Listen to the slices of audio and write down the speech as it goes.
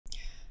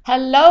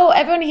Hello,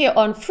 everyone here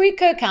on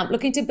freeCodeCamp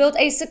looking to build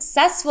a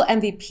successful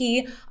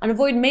MVP and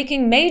avoid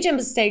making major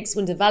mistakes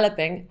when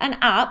developing an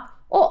app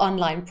or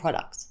online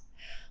product.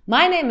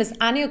 My name is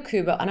Annie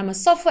Okubo and I'm a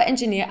software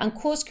engineer and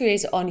course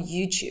creator on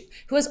YouTube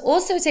who has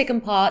also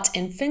taken part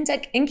in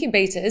fintech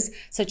incubators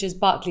such as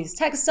Barclays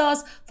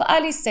Techstars for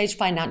early stage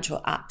financial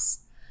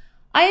apps.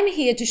 I am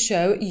here to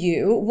show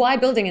you why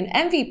building an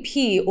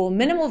MVP or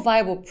minimal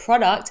viable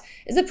product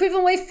is a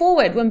proven way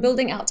forward when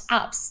building out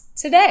apps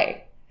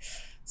today.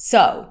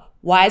 So,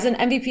 why is an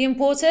MVP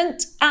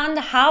important? And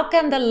how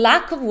can the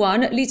lack of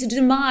one lead to the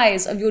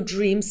demise of your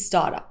dream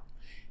startup?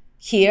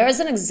 Here is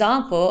an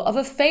example of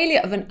a failure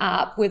of an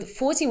app with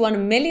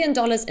 $41 million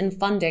in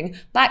funding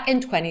back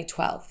in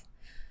 2012.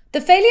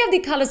 The failure of the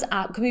Colors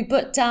app can be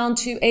put down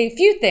to a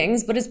few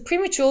things, but its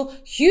premature,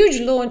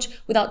 huge launch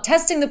without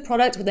testing the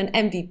product with an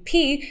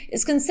MVP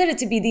is considered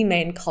to be the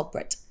main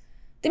culprit.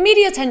 The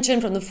media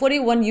attention from the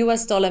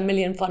 $41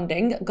 million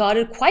funding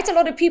garnered quite a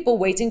lot of people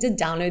waiting to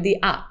download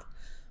the app.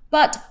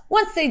 But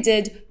once they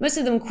did, most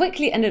of them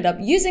quickly ended up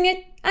using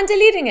it and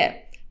deleting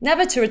it,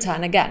 never to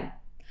return again.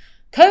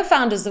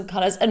 Co-founders of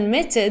Colors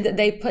admitted that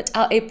they put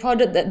out a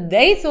product that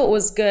they thought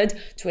was good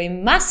to a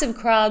massive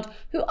crowd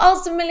who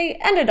ultimately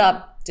ended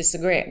up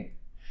disagreeing.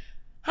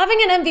 Having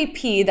an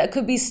MVP that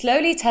could be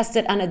slowly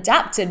tested and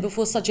adapted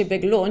before such a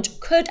big launch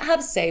could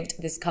have saved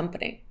this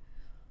company.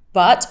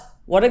 But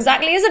what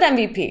exactly is an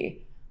MVP?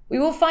 We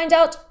will find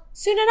out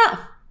soon enough.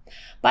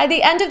 By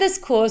the end of this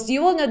course,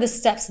 you will know the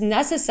steps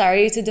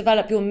necessary to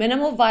develop your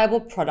minimal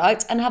viable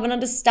product and have an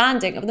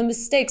understanding of the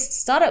mistakes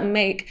startups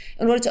make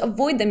in order to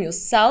avoid them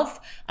yourself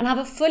and have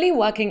a fully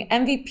working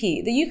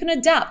MVP that you can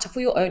adapt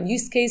for your own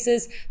use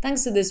cases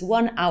thanks to this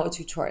 1-hour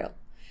tutorial.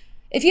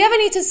 If you ever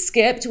need to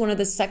skip to one of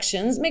the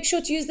sections, make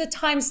sure to use the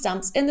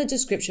timestamps in the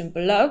description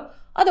below.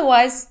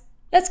 Otherwise,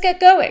 let's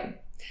get going.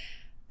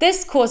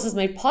 This course is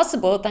made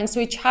possible thanks to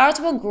a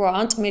charitable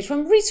grant made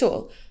from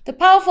Retool, the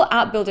powerful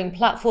app building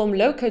platform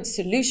low-code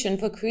solution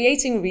for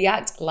creating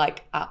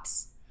React-like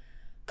apps.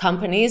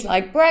 Companies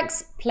like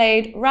Brex,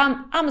 Plaid,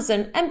 Ramp,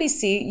 Amazon,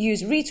 NBC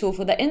use Retool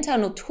for their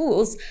internal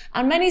tools,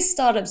 and many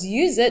startups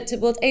use it to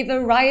build a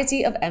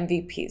variety of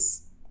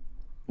MVPs.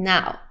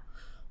 Now,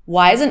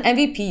 why is an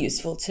MVP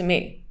useful to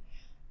me?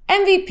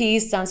 MVP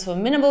stands for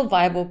Minimal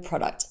Viable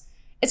Product.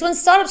 It's when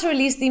startups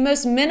release the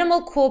most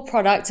minimal core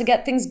product to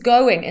get things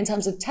going in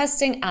terms of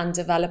testing and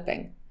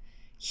developing.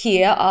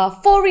 Here are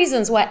 4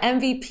 reasons why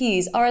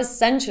MVPs are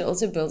essential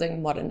to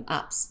building modern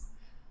apps.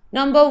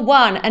 Number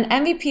 1, an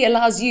MVP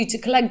allows you to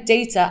collect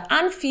data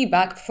and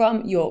feedback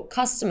from your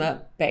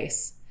customer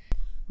base.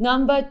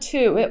 Number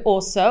 2, it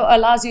also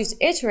allows you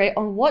to iterate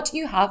on what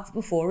you have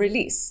before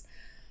release.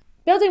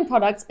 Building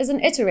products is an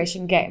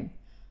iteration game.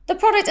 The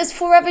product is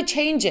forever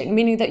changing,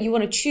 meaning that you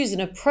want to choose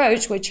an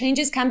approach where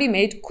changes can be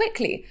made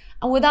quickly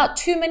and without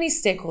too many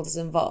stakeholders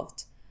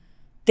involved.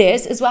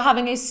 This is where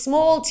having a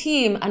small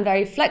team and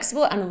very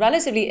flexible and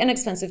relatively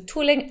inexpensive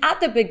tooling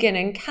at the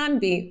beginning can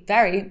be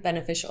very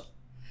beneficial.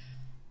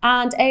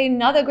 And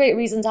another great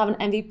reason to have an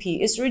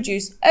MVP is to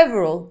reduce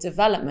overall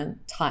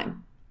development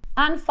time.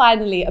 And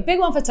finally, a big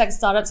one for tech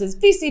startups is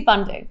VC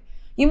funding.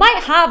 You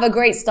might have a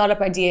great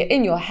startup idea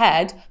in your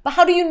head, but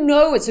how do you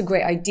know it's a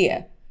great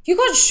idea? You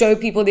can't show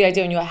people the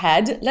idea in your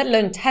head, let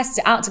alone test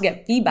it out to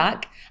get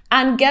feedback.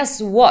 And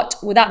guess what?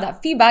 Without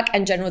that feedback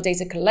and general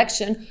data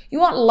collection, you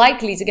aren't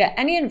likely to get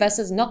any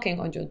investors knocking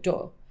on your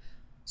door.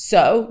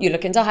 So you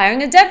look into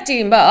hiring a dev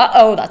team,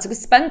 but that's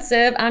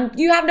expensive and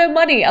you have no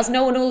money as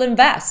no one will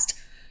invest.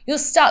 You're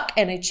stuck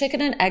in a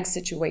chicken and egg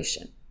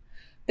situation.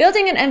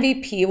 Building an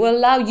MVP will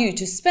allow you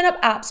to spin up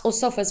apps or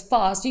software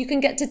fast so you can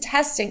get to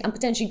testing and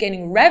potentially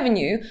gaining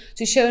revenue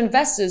to show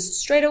investors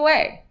straight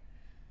away.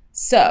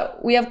 So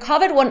we have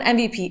covered what an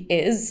MVP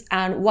is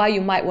and why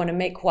you might want to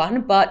make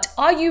one, but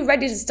are you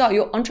ready to start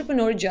your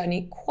entrepreneurial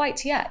journey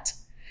quite yet?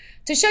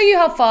 To show you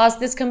how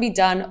fast this can be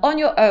done on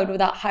your own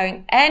without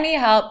hiring any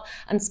help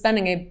and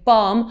spending a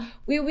bomb,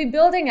 we will be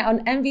building out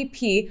an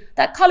MVP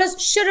that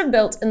Colors should have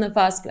built in the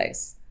first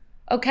place.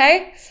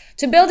 Okay?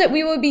 To build it,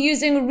 we will be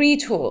using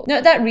Retool.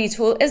 Note that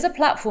Retool is a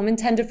platform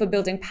intended for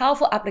building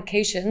powerful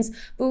applications,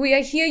 but we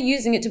are here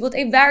using it to build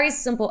a very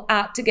simple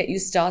app to get you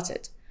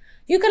started.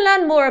 You can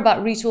learn more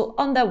about Retool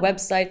on their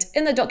website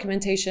in the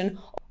documentation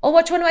or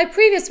watch one of my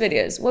previous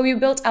videos where we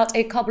built out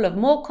a couple of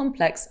more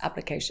complex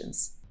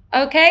applications.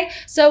 Okay,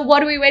 so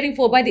what are we waiting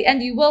for? By the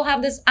end, you will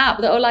have this app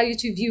that will allow you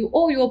to view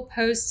all your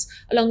posts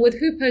along with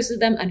who posted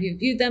them and who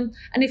viewed them.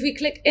 And if we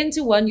click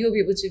into one, you'll be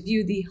able to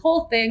view the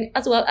whole thing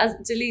as well as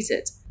delete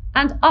it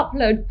and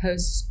upload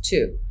posts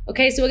too.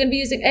 Okay, so we're going to be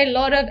using a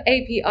lot of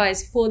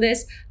APIs for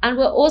this, and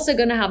we're also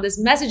going to have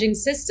this messaging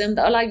system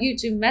that allow you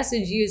to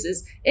message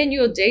users in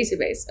your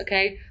database.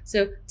 Okay,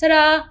 so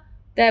ta-da,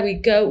 there we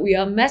go. We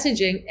are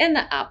messaging in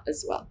the app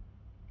as well.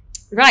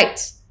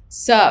 Right,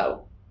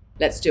 so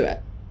let's do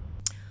it.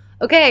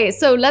 Okay,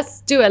 so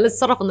let's do it. Let's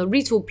start off on the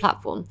Retool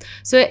platform.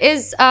 So it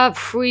is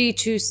free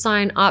to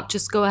sign up.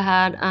 Just go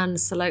ahead and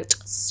select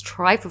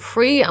try for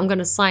free. I'm going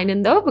to sign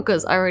in though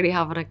because I already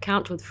have an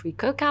account with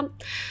freeCodeCamp.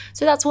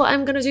 So that's what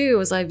I'm going to do,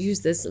 as I've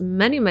used this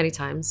many, many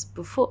times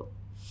before.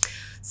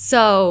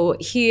 So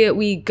here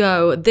we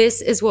go.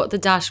 This is what the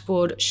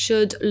dashboard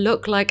should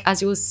look like.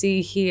 As you'll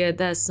see here,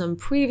 there's some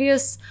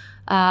previous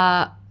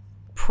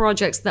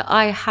projects that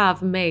I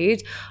have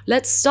made.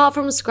 Let's start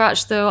from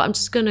scratch though. I'm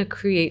just going to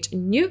create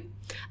new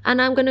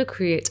and I'm going to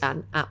create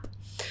an app.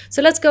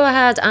 So let's go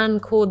ahead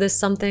and call this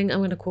something. I'm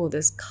going to call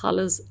this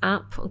Colors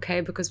app,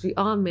 okay, because we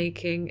are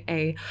making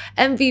a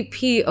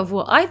MVP of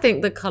what I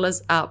think the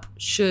Colors app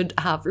should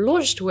have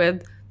launched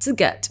with to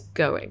get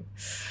going.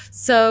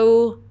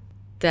 So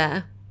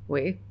there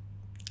we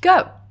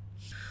go.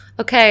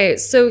 Okay,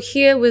 so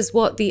here was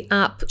what the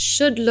app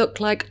should look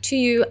like to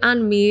you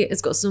and me.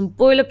 It's got some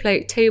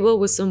boilerplate table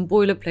with some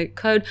boilerplate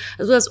code,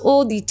 as well as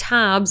all the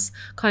tabs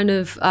kind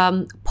of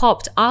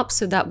popped up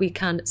so that we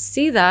can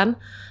see them.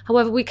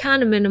 However, we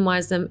can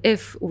minimize them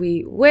if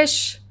we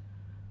wish.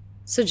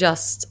 So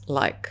just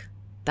like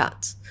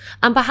that.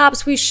 And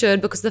perhaps we should,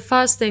 because the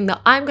first thing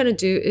that I'm going to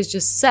do is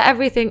just set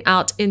everything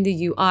out in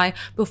the UI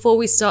before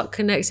we start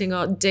connecting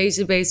our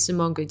database to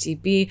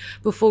MongoDB,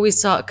 before we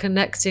start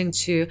connecting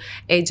to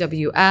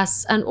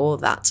AWS and all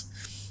that.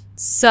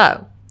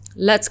 So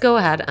let's go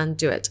ahead and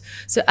do it.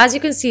 So as you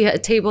can see here, a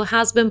table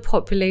has been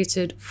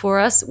populated for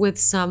us with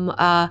some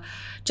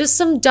just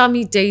some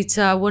dummy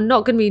data. We're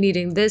not going to be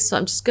needing this, so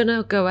I'm just going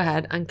to go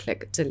ahead and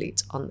click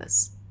delete on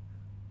this.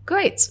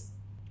 Great.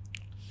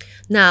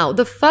 Now,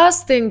 the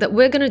first thing that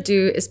we're going to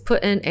do is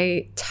put in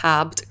a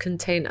tabbed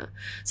container.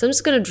 So I'm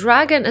just going to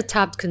drag in a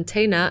tabbed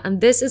container, and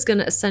this is going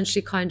to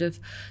essentially kind of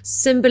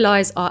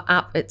symbolize our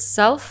app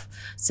itself.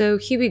 So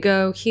here we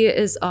go. Here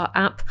is our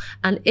app.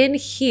 And in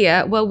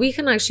here, well, we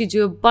can actually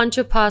do a bunch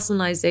of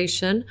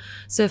personalization.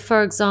 So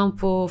for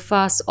example,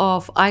 first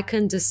off, I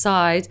can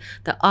decide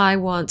that I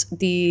want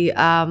the,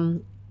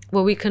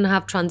 well, we can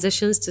have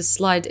transitions to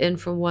slide in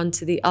from one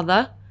to the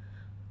other.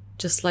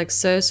 Just like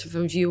so, so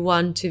from view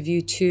 1 to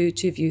view 2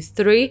 to view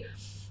 3.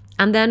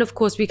 And then of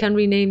course we can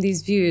rename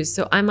these views.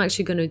 So I'm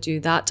actually going to do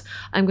that.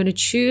 I'm going to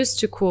choose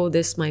to call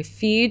this my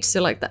feed.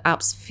 So like the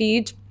app's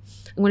feed.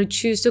 I'm going to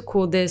choose to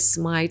call this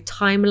my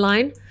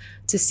timeline,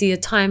 to see a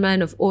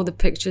timeline of all the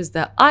pictures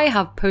that I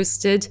have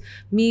posted.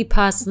 Me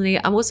personally,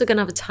 I'm also going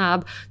to have a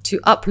tab to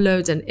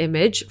upload an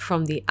image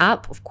from the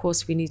app. Of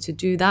course, we need to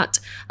do that.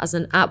 As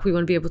an app, we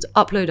want to be able to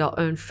upload our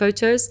own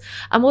photos.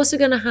 I'm also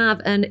going to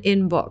have an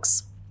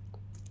inbox.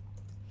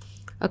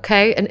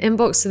 Okay, an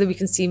inbox so that we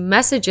can see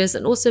messages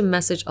and also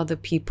message other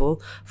people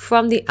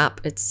from the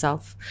app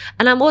itself.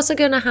 And I'm also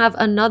going to have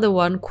another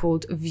one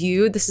called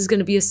view. This is going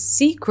to be a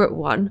secret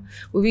one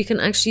where we can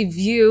actually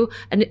view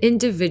an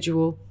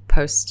individual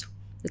post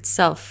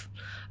itself.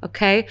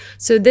 Okay,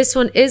 so this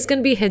one is going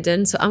to be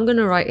hidden. So I'm going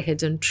to write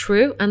hidden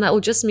true, and that will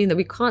just mean that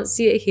we can't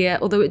see it here,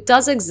 although it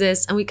does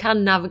exist and we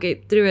can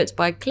navigate through it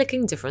by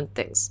clicking different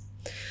things.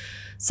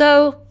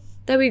 So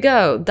there we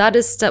go. That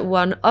is step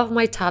 1 of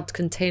my tabbed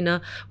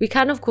container. We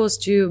can, of course,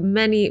 do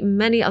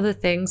many other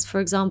things. For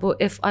example,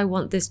 if I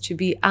want this to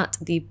be at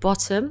the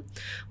bottom,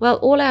 well,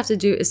 all I have to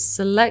do is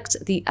select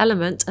the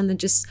element and then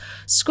just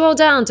scroll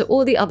down to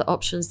all the other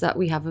options that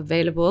we have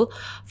available.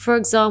 For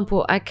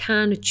example, I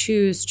can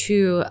choose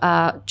to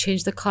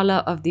change the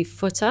color of the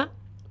footer.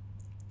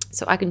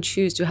 So I can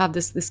choose to have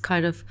this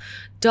kind of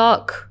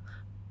dark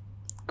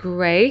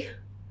gray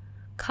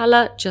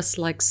color, just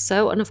like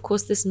so. And of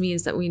course, this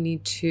means that we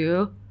need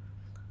to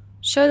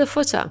show the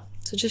footer.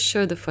 So just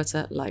show the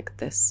footer like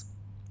this.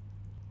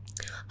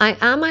 I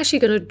am actually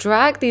going to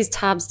drag these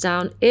tabs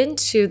down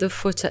into the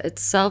footer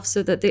itself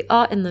so that they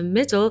are in the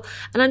middle.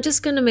 And I'm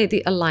just going to make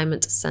the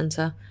alignment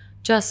center,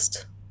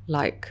 just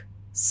like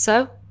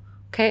so.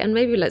 Okay, and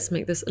maybe let's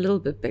make this a little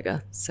bit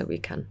bigger so we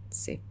can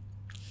see.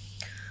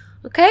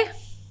 Okay,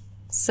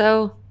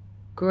 so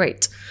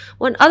great.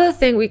 One other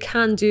thing we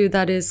can do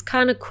that is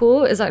kind of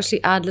cool is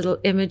actually add little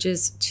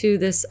images to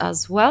this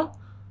as well.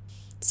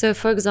 So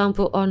for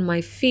example, on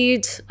my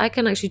feed, I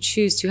can actually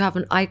choose to have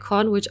an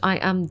icon, which I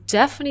am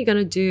definitely going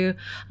to do.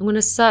 I'm going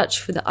to search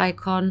for the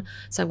icon.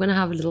 So I'm going to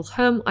have a little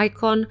home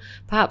icon.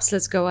 Perhaps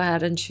let's go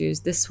ahead and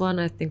choose this one.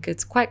 I think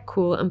it's quite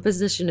cool, and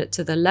position it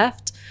to the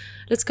left.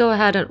 Let's go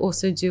ahead and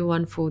also do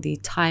one for the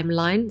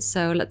timeline.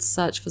 So let's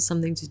search for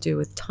something to do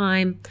with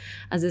time,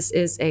 as this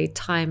is a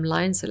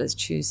timeline. So let's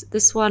choose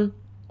this one.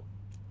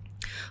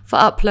 For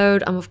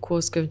upload, I'm of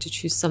course going to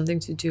choose something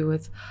to do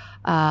with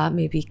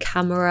maybe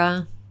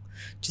camera,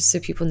 just so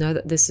people know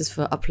that this is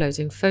for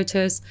uploading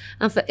photos.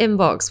 And for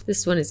inbox,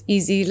 this one is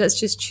easy. Let's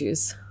just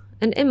choose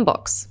an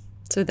inbox.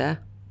 So there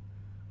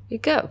we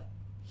go.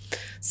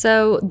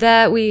 So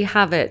there we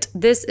have it.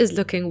 This is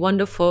looking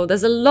wonderful.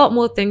 There's a lot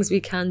more things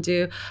we can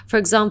do. For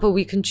example,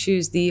 we can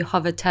choose the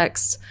hover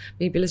text.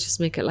 Maybe let's just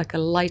make it like a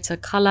lighter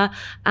color,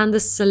 and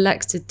the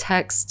selected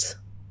text.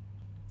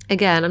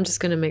 Again, I'm just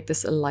going to make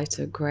this a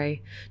lighter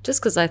gray just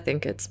because I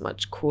think it's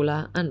much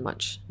cooler and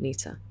much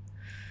neater.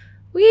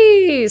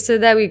 Whee! So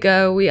there we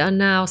go. We are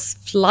now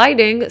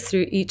sliding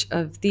through each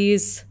of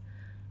these.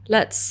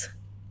 Let's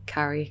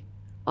carry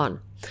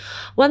on.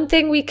 One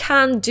thing we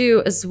can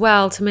do as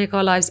well to make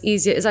our lives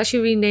easier is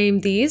actually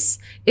rename these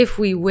if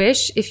we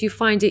wish. If you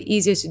find it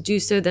easier to do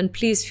so, then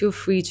please feel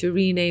free to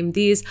rename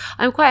these.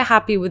 I'm quite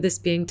happy with this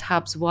being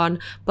tabs 1,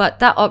 but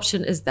that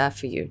option is there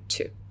for you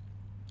too.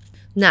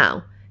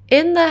 Now,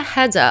 in the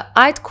header,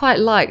 I'd quite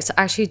like to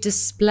actually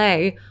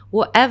display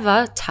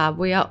whatever tab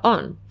we are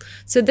on.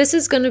 So this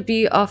is going to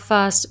be our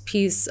first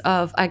piece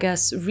of, I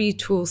guess,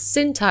 Retool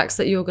syntax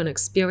that you're going to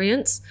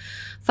experience.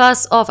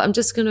 First off, I'm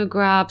just going to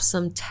grab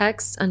some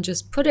text and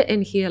just put it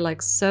in here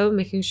like so,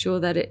 making sure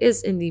that it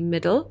is in the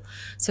middle.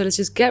 So let's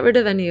just get rid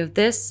of any of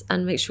this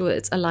and make sure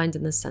it's aligned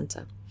in the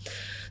center.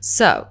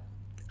 So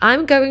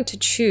I'm going to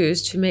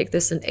choose to make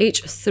this an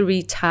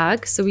H3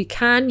 tag. So we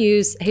can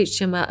use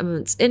HTML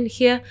elements in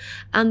here.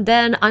 And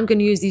then I'm going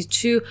to use these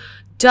two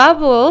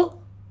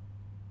double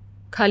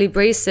curly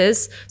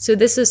braces. So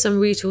this is some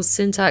Retool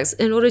syntax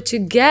in order to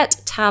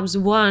get tabs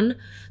 1.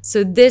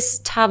 So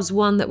this tabs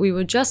 1 that we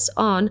were just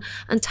on,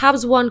 and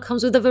tabs 1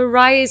 comes with a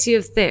variety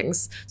of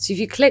things. So if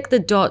you click the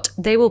dot,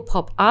 they will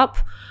pop up.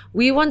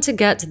 We want to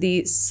get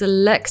the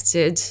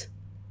selected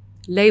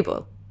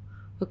label.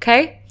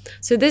 Okay?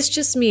 So this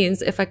just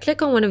means if I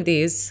click on one of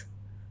these,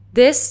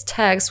 this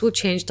text will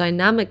change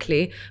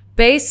dynamically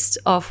based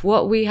off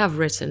what we have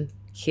written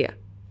here.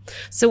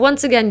 So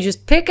once again, you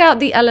just pick out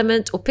the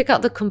element or pick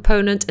out the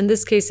component. In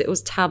this case, it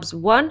was tabs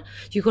 1.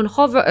 You can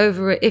hover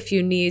over it if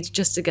you need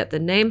just to get the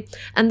name.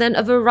 And then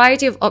a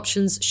variety of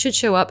options should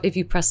show up if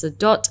you press the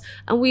dot.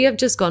 And we have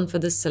just gone for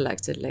the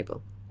selected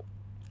label.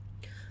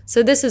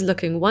 So this is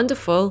looking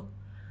wonderful.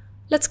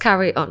 Let's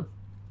carry on.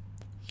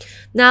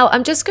 Now,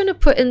 I'm just going to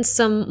put in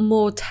some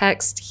more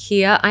text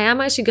here. I am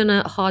actually going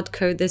to hard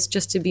code this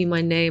just to be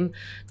my name,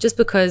 just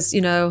because, you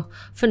know,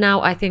 for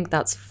now, I think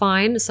that's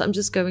fine. So I'm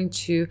just going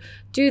to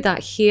do that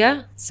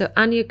here. So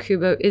Anya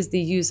Kubo is the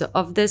user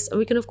of this. And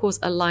we can, of course,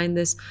 align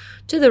this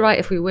to the right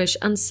if we wish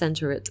and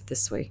center it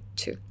this way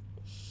too.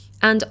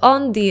 And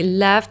on the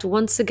left,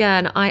 once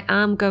again, I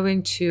am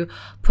going to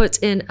put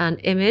in an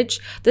image.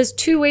 There's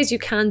two ways you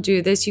can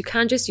do this. You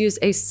can just use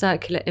a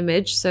circular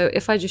image. So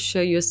if I just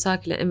show you a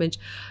circular image,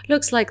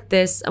 looks like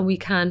this, and we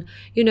can,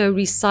 you know,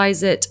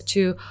 resize it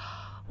to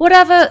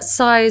whatever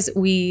size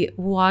we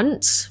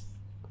want.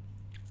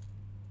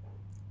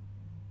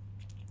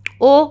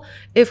 Or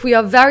if we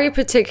are very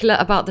particular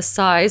about the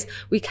size,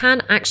 we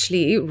can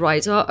actually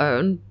write our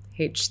own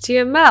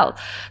HTML.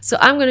 So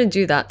I'm going to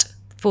do that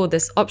for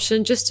this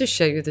option just to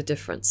show you the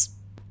difference.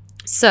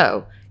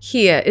 So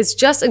here it's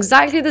just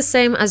exactly the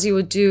same as you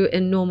would do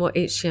in normal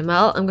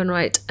HTML. I'm going to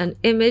write an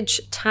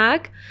image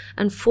tag,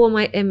 and for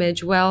my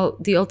image, well,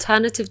 the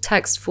alternative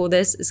text for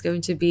this is going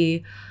to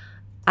be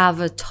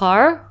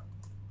avatar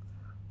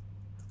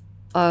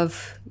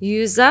of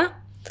user.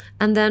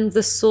 And then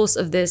the source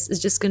of this is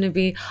just going to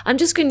be, I'm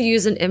just going to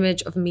use an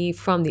image of me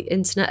from the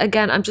internet.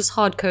 Again, I'm just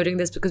hard coding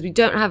this because we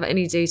don't have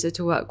any data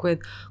to work with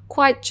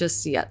quite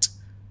just yet.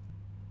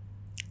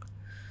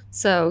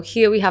 So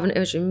here we have an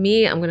image of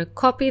me. I'm going to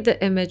copy the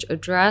image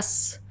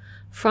address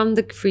from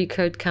the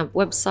freeCodeCamp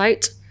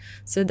website.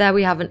 So there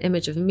we have an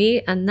image of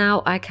me. And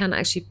now I can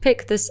actually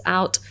pick this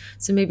out.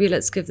 So maybe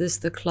let's give this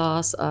the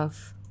class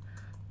of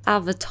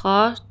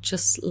avatar,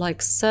 just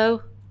like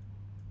so.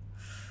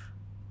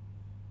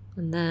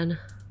 And then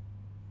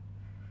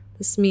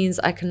this means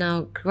I can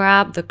now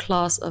grab the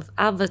class of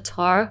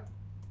avatar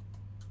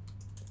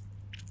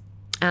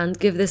and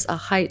give this a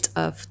height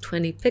of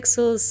 20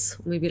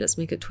 pixels. Maybe let's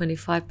make it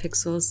 25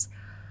 pixels.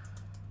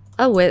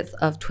 A width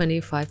of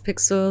 25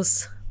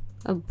 pixels.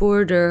 A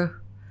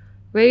border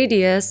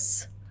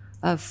radius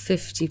of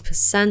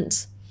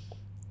 50%.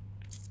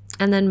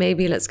 And then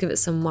maybe let's give it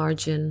some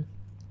margin.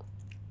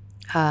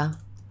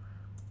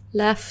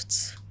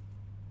 Left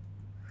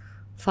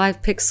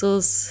 5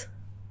 pixels.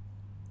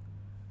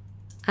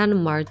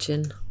 And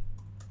margin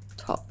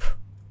top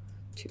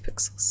 2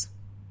 pixels.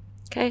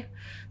 Okay.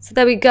 So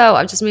there we go.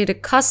 I've just made a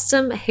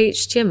custom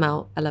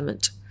HTML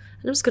element,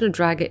 and I'm just going to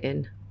drag it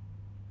in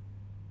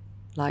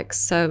like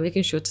so,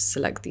 making sure to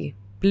select the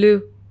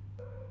blue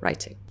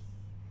writing.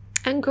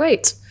 And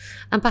great.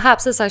 And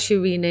perhaps let's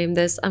actually rename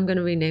this. I'm going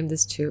to rename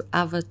this to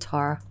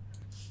avatar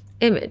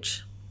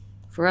image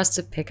for us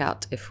to pick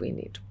out if we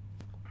need.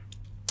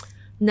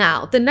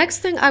 Now, the next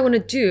thing I want to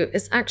do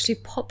is actually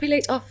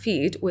populate our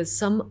feed with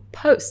some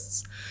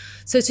posts.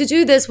 So to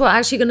do this, we're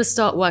actually going to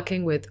start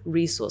working with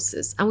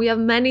resources, and we have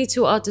many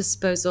to our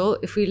disposal.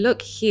 If we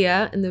look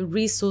here in the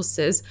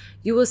resources,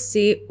 you will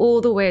see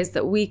all the ways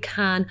that we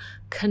can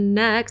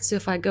connect. So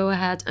if I go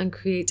ahead and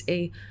create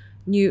a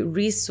new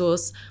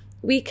resource,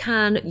 we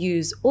can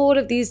use all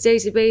of these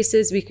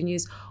databases, we can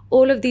use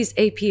all of these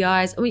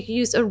APIs, and we can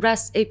use a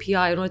REST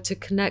API in order to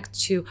connect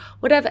to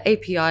whatever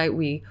API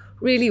we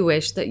really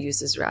wish that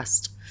uses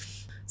REST.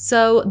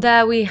 So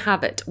there we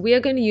have it. We are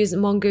going to use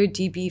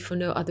MongoDB for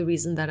no other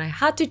reason than I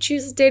had to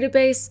choose a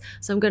database.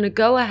 So I'm going to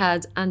go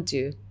ahead and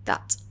do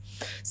that.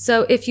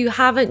 So if you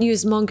haven't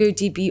used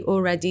MongoDB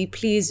already,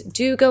 please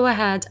do go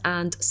ahead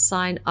and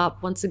sign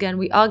up. Once again,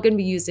 we are going to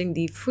be using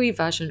the free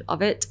version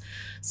of it.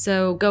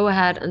 So go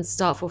ahead and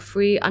start for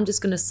free. I'm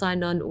just going to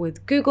sign on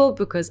with Google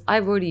because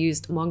I've already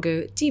used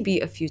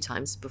MongoDB a few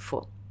times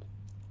before.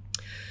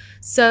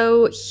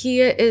 So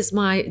here is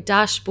my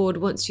dashboard.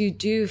 Once you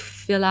do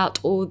fill out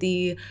all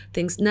the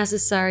things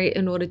necessary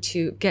in order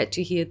to get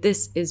to here,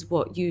 this is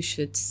what you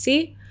should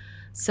see.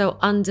 So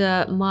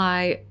under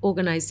my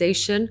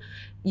organization,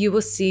 you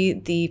will see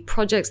the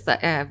projects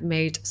that I have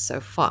made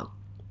so far.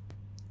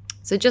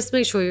 So just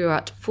make sure you're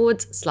at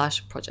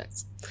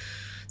 /projects.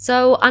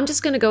 So I'm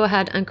just going to go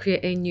ahead and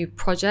create a new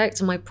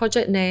project. My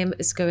project name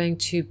is going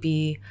to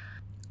be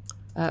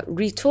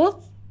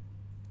Retool.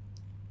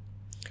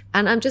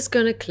 And I'm just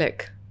going to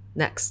click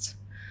next.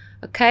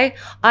 Okay,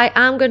 I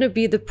am going to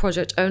be the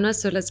project owner.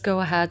 So let's go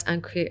ahead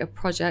and create a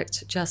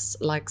project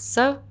just like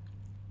so.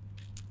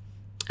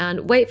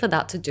 And wait for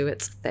that to do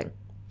its thing.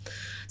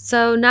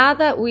 So now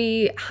that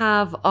we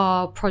have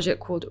our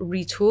project called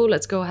Retool,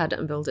 let's go ahead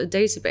and build a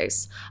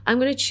database. I'm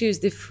going to choose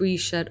the free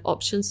shared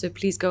option. So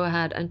please go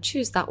ahead and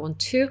choose that one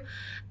too.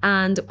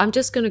 And I'm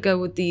just going to go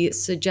with the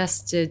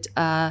suggested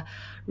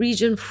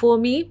region for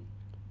me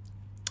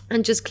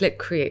and just click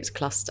Create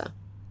Cluster.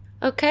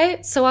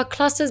 Okay, so our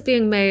cluster is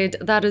being made,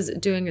 that is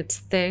doing its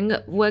thing.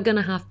 We're going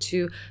to have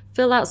to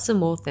fill out some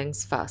more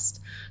things first.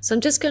 So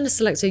I'm just going to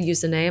select a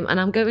username and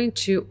I'm going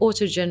to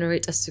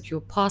auto-generate a secure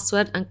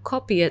password and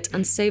copy it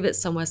and save it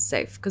somewhere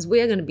safe because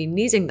we are going to be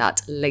needing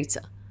that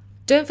later.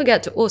 Don't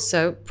forget to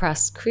also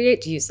press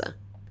Create User.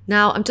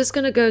 Now I'm just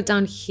going to go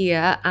down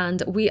here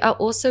and we are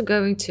also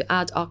going to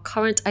add our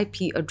current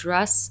IP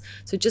address.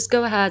 So just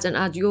go ahead and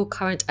add your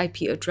current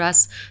IP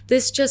address.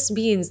 This just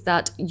means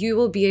that you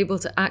will be able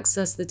to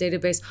access the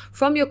database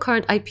from your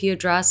current IP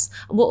address.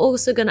 And we're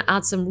also going to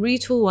add some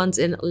Retool ones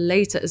in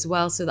later as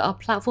well so that our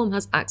platform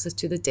has access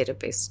to the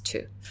database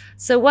too.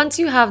 So once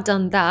you have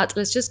done that,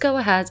 let's just go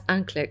ahead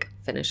and click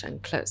Finish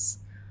and Close.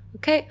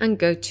 Okay, and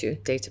go to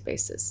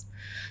Databases.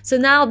 So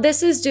now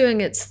this is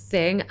doing its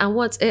thing, and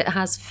once it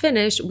has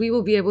finished, we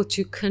will be able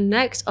to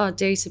connect our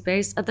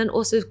database and then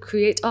also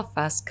create our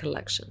first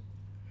collection.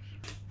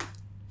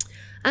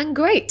 And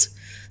great.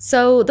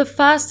 So the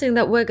first thing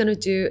that we're going to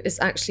do is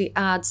actually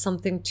add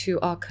something to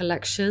our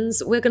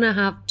collections. We're going to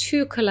have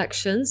two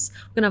collections.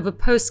 We're going to have a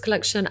post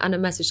collection and a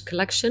message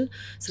collection.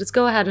 So let's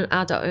go ahead and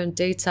add our own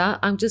data.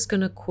 I'm just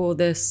going to call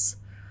this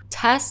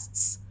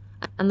tests,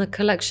 and the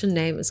collection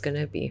name is going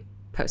to be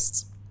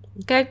posts.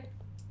 Okay.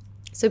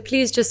 So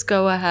please just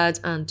go ahead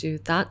and do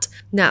that.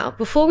 Now,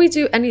 before we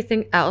do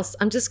anything else,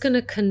 I'm just going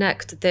to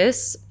connect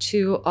this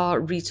to our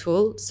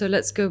Retool. So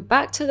let's go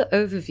back to the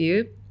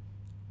overview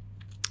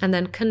and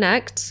then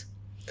connect.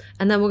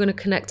 And then we're going to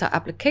connect our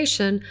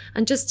application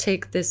and just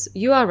take this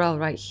URL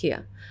right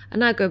here. And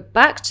now go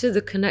back to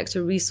the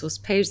connector resource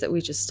page that we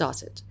just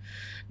started.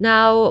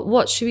 Now,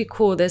 what should we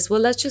call this?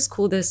 Well, let's just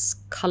call this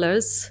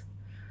colors.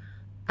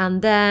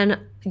 And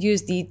then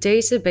use the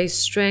database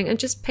string and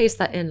just paste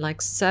that in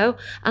like so.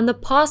 And the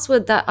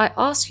password that I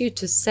ask you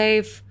to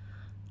save,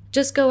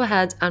 just go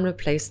ahead and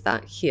replace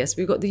that here. So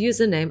we've got the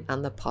username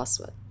and the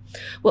password.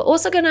 We're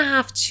also going to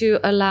have to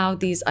allow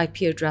these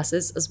IP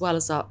addresses as well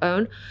as our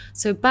own.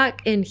 So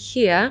back in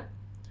here,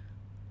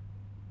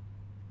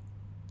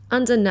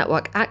 under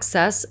network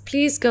access,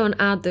 please go and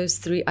add those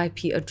 3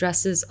 IP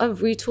addresses of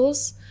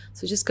Retools.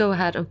 So just go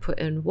ahead and put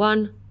in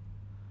one,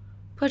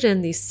 put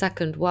in the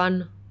second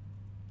one.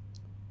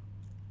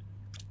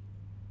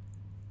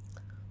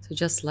 So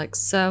just like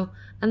so,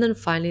 and then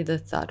finally the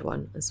third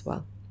one as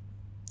well.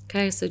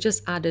 Okay, so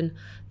just add in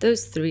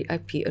those 3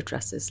 IP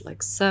addresses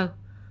like so,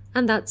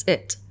 and that's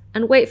it.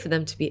 And wait for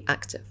them to be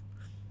active.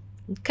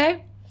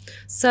 Okay,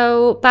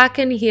 so back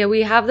in here,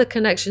 we have the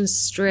connection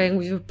string.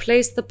 We've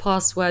replaced the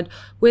password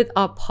with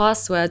our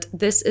password.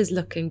 This is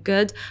looking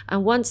good.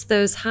 And once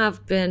those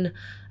have been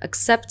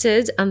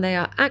accepted and they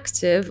are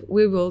active,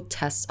 we will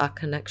test our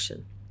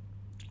connection.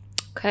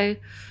 Okay,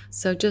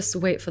 so just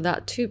wait for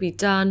that to be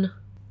done.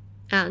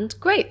 And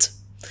great.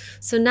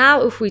 So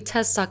now if we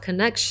test our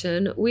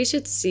connection, we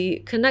should see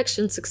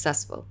connection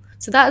successful.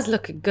 So that is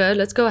looking good.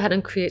 Let's go ahead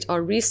and create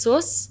our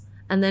resource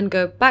and then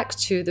go back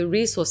to the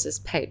resources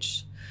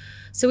page.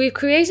 So we've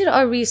created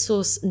our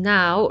resource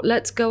now.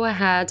 Let's go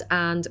ahead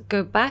and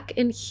go back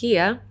in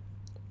here.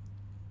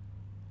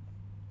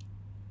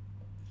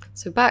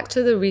 So back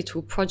to the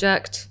Retool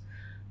project,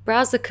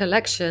 browse the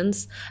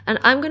collections, and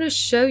I'm going to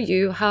show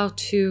you how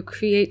to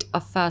create a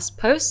first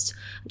post.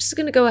 I'm just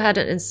going to go ahead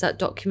and insert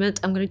document.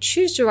 I'm going to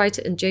choose to write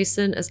it in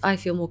JSON as I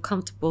feel more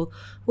comfortable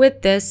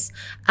with this.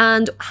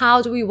 And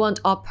how do we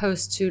want our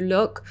post to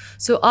look?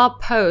 So our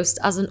post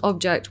as an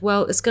object,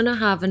 well, it's going to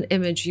have an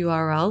image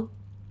URL.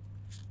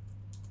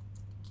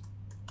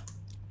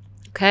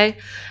 Okay,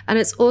 and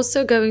it's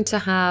also going to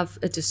have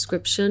a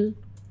description.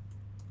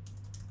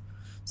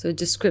 So a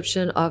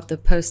description of the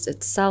post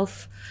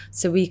itself.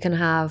 So we can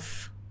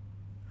have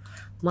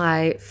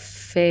my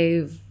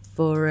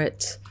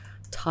favorite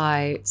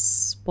Thai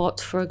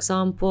spot, for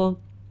example.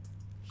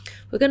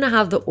 We're going to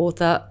have the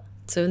author.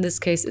 So in this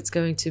case, it's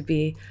going to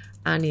be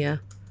Ania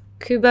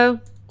Kubo,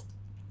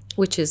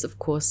 which is, of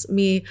course,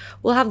 me.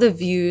 We'll have the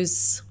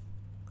views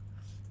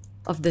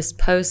of this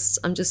post.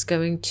 I'm just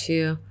going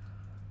to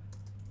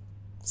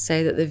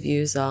say that the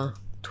views are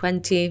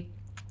 20.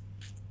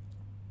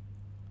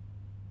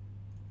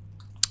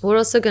 We're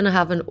also going to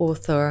have an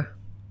author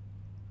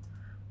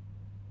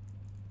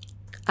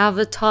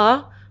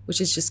avatar, which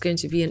is just going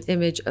to be an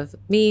image of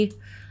me.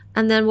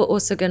 And then we're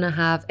also going to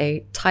have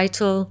a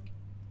title.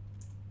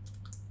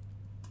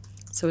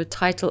 So a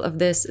title of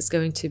this is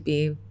going to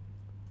be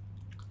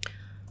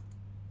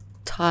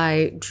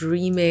Thai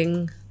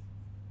Dreaming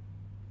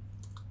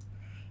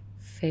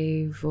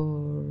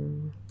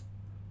Favorite,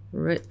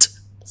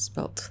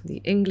 spelt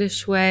the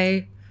English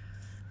way.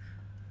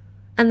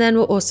 And then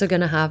we're also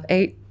going to have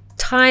a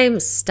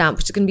timestamp,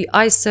 which is going to be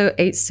ISO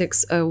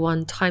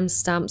 8601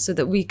 timestamp, so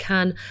that we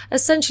can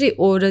essentially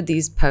order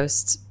these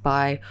posts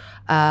by,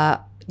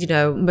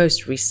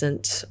 most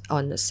recent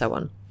and so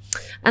on.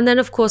 And then,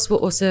 of course, we're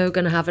also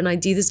going to have an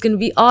ID. This is going to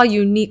be our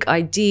unique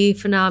ID.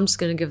 For now, I'm just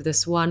going to give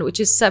this one, which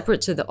is separate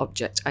to the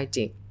object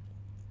ID.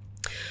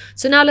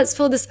 So now let's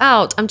fill this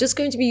out. I'm just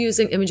going to be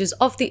using images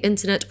off the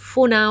internet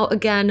for now.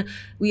 Again,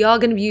 we are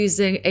going to be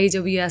using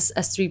AWS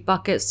S3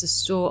 buckets to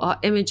store our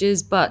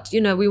images, but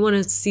we want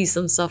to see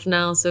some stuff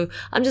now. So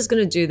I'm just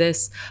going to do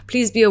this.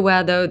 Please be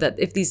aware though that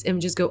if these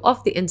images go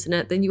off the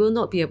internet, then you will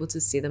not be able to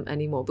see them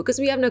anymore because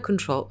we have no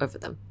control over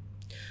them.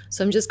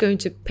 So I'm just going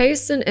to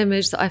paste an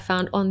image that I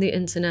found on the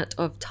internet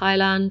of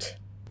Thailand.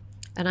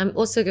 And I'm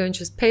also going to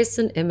just paste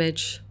an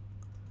image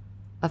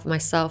of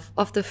myself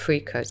off the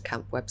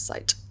freeCodeCamp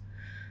website.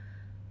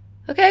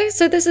 Okay,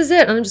 so this is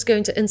it. I'm just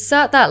going to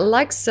insert that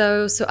like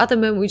so. So at the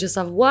moment, we just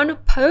have one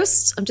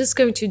post. I'm just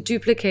going to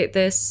duplicate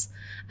this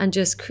and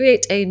just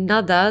create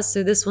another.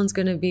 So this one's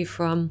going to be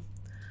from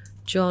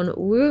John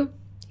Wu.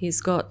 He's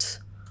got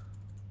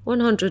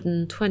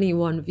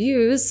 121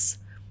 views.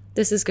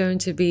 This is going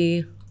to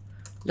be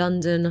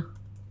London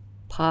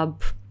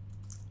pub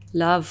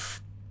love.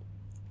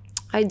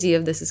 ID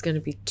of this is going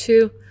to be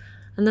 2.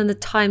 And then the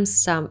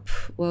timestamp,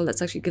 well,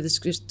 let's actually give this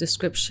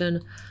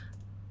description.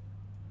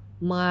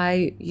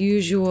 My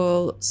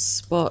usual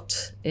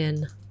spot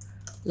in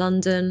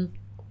London.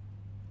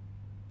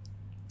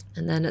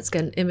 And then let's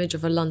get an image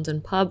of a London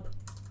pub.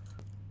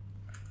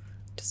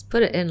 Just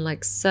put it in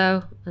like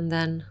so, and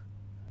then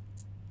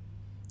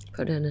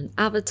put in an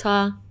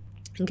avatar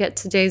and get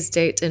today's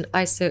date in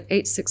ISO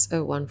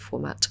 8601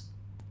 format.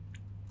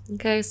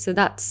 Okay, so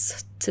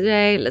that's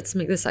today. Let's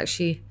make this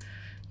actually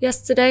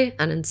yesterday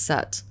and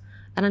insert.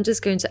 And I'm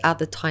just going to add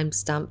the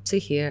timestamp to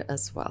here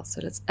as well.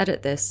 So let's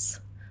edit this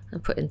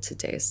and put in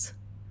today's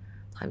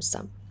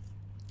timestamp.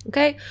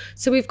 Okay,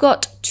 so we've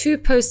got 2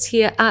 posts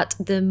here at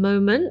the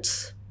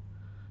moment,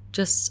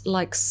 just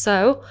like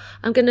so.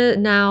 I'm gonna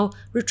now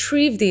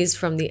retrieve these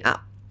from the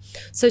app.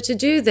 So to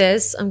do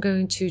this, I'm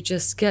going to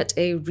just get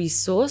a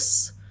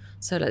resource.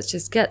 So let's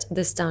just get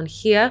this down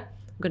here.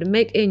 I'm gonna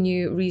make a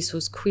new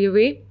resource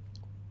query.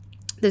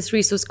 This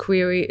resource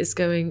query is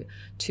going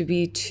to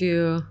be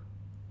to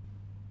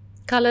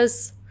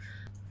colors,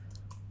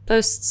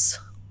 posts,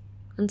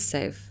 and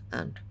save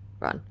and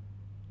run.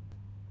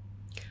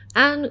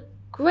 And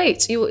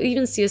great, you will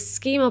even see a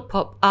schema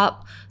pop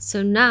up.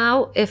 So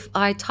now if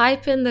I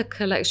type in the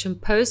collection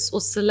posts or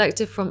select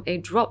it from a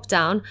drop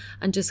down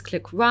and just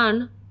click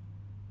run,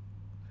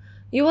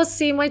 you will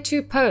see my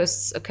 2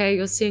 posts. Okay,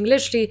 you're seeing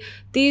literally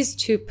these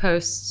 2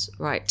 posts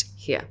right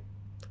here.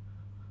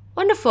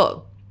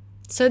 Wonderful.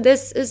 So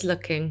this is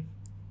looking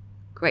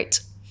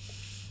great.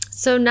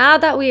 So now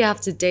that we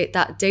have to date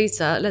that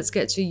data, let's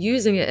get to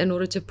using it in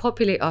order to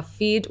populate our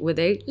feed with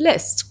a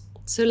list.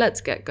 So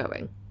let's get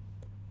going.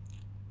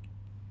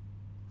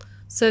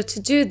 So to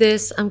do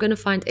this, I'm going to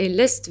find a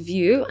list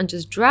view and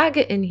just drag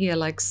it in here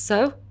like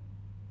so.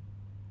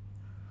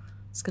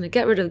 Just going to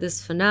get rid of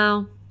this for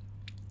now.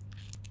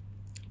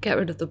 Get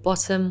rid of the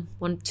bottom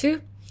 1,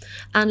 2.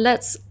 And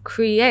let's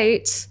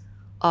create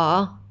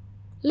our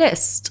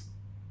list.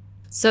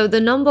 So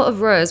the number of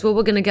rows, well,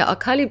 we're going to get our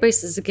curly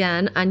braces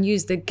again and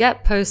use the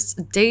get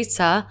post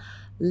data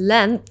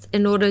length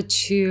in order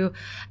to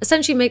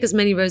essentially make as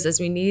many rows as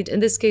we need.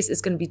 In this case,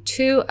 it's going to be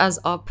 2 as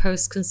our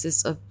post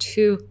consists of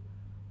 2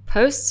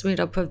 posts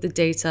made up of the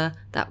data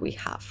that we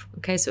have.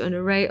 Okay, so an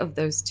array of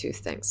those 2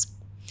 things.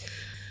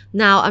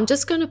 Now I'm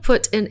just going to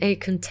put in a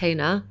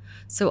container.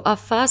 So our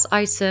first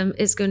item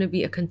is going to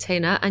be a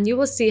container, and you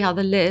will see how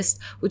the list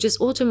will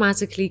just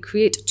automatically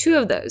create 2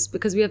 of those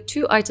because we have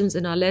 2 items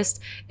in our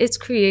list. It's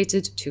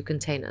created 2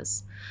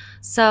 containers.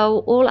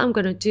 So all I'm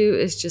going to do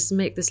is just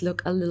make this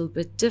look a little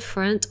bit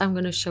different. I'm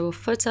going to show a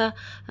footer.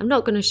 I'm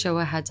not going to show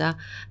a header,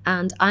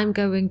 and I'm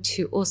going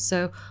to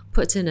also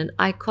put in an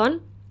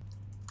icon.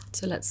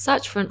 So let's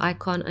search for an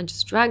icon and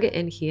just drag it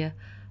in here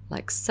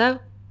like so.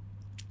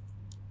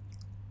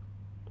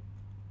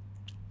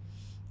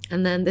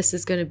 And then this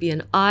is going to be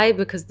an eye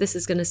because this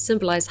is going to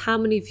symbolize how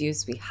many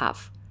views we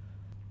have.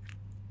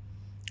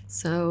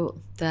 So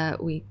there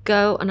we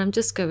go. And I'm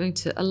just going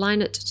to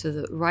align it to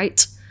the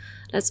right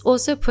Let's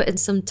also put in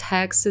some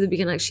text so that we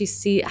can actually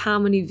see how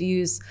many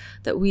views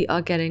that we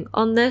are getting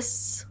on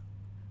this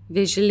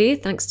visually,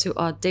 thanks to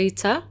our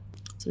data.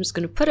 So I'm just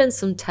going to put in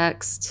some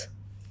text.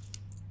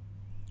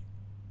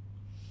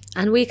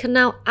 And we can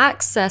now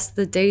access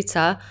the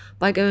data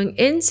by going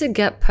into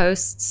Get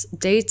Posts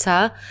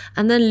Data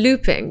and then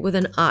looping with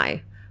an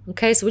I.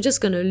 Okay, so we're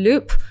just going to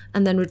loop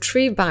and then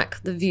retrieve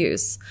back the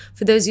views.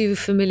 For those of you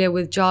familiar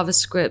with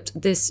JavaScript,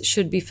 this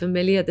should be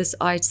familiar. This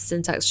I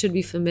syntax should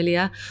be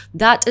familiar.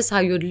 That is how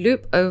you would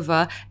loop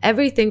over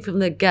everything from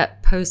the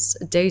Get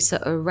Posts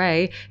Data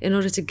array in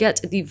order to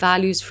get the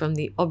values from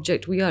the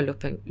object we are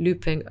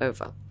looping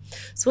over.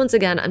 So once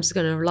again, I'm just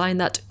going to align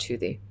that to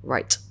the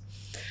right.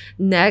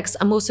 Next,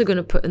 I'm also going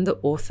to put in the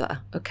author.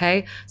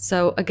 Okay,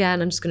 so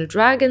again, I'm just going to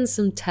drag in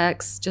some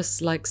text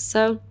just like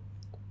so.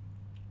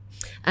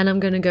 And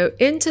I'm going to go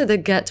into the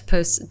Get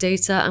Post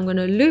Data. I'm going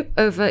to loop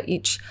over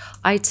each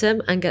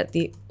item and get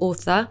the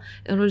author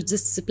in order to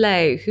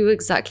display who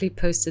exactly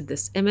posted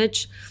this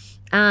image.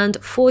 And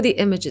for the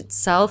image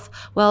itself,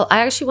 well,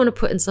 I actually want to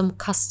put in some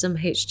custom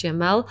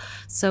HTML.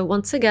 So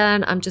once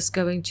again, I'm just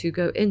going to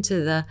go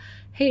into the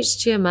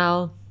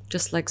HTML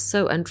just like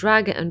so and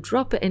drag it and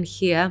drop it in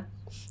here.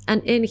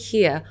 And in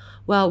here,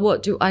 well,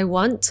 what do I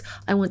want?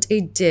 I want a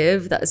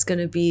div that is going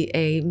to be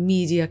a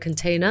media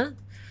container.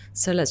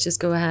 So let's just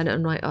go ahead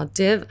and write our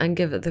div and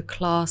give it the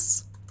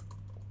class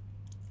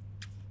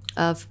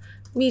of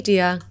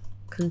media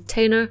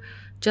container,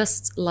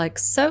 just like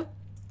so.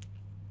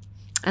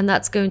 And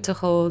that's going to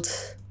hold.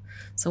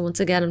 So once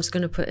again, I'm just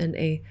going to put in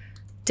a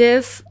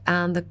div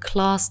and the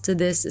class to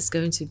this is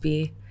going to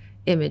be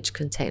image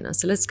container.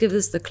 So let's give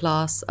this the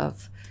class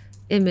of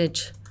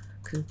image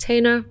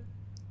container.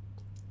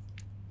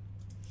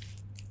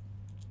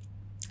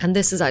 And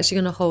this is actually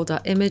going to hold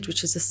our image,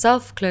 which is a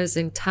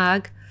self-closing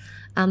tag.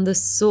 And the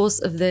source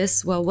of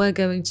this, well, we're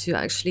going to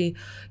actually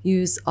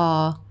use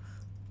our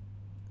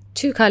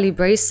two curly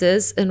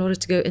braces in order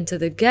to go into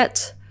the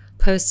Get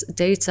Post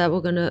Data.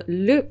 We're going to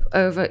loop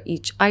over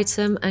each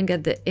item and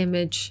get the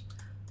image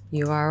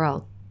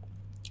URL.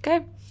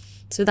 Okay,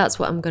 so that's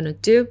what I'm going to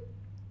do.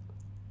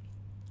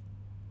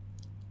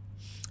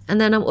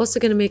 And then I'm also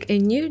going to make a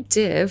new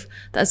div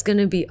that's going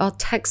to be our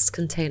text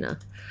container.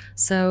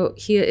 So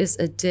here is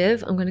a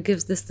div. I'm going to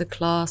give this the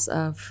class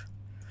of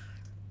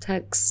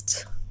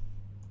text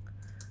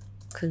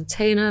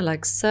container,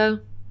 like so.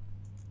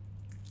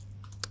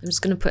 I'm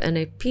just going to put in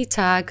a p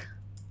tag.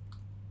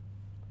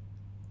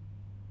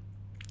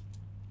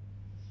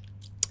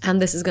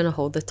 And this is going to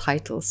hold the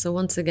title. So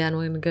once again,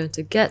 we're going to go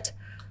to Get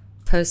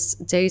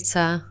Post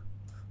Data.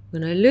 I'm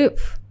going to loop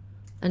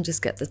and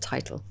just get the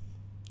title.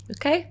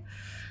 Okay,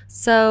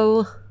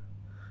 so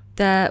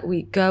there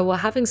we go. We're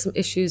having some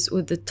issues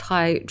with the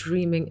Thai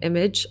dreaming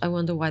image. I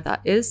wonder why that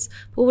is,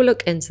 but we'll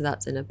look into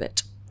that in a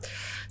bit.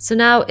 So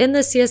now in the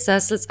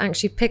CSS, let's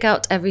actually pick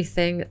out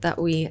everything that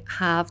we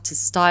have to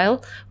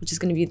style, which is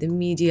going to be the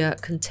media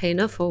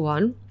container for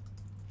one.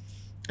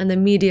 And the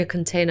media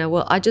container,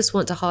 well, I just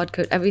want to hard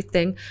code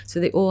everything so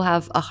they all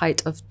have a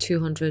height of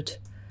 200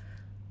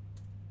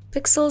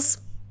 pixels.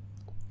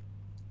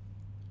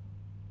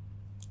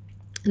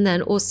 And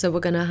then also we're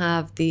going to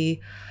have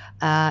the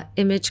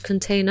image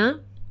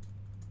container.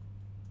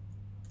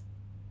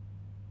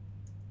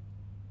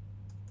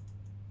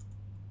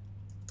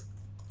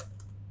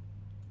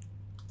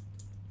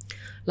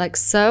 Like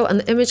so, and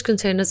the image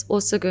container is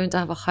also going to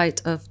have a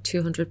height of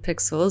 200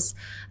 pixels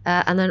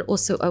and then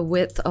also a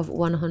width of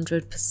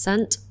 100%.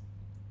 And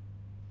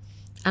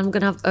I'm going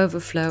to have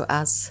overflow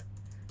as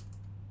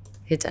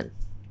hidden.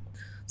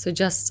 So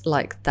just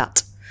like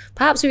that.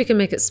 Perhaps we can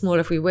make it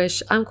smaller if we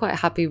wish. I'm quite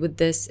happy with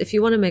this. If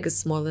you want to make it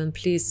smaller, then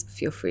please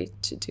feel free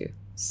to do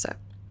so.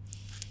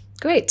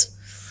 Great.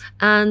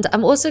 And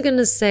I'm also going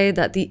to say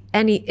that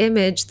any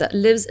image that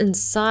lives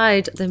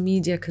inside the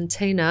media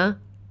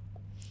container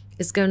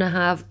is going to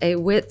have a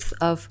width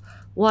of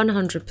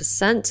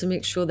 100% to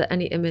make sure that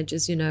any image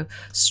is,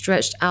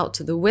 stretched out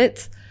to the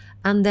width,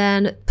 and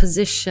then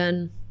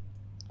position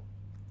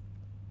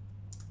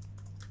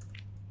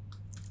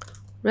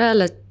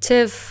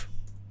relative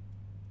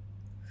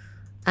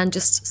and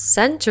just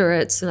center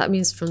it. So that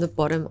means from the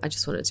bottom, I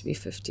just want it to be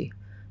 50%.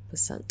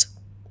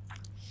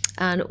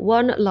 And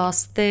one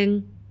last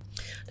thing,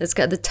 let's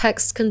get the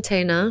text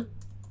container.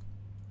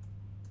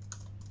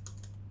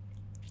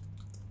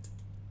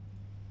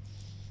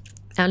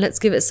 And let's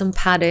give it some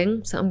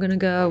padding. So I'm going to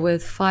go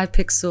with 5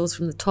 pixels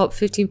from the top,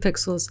 15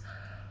 pixels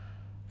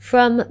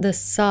from the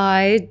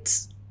side,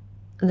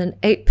 and then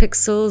 8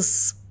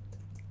 pixels,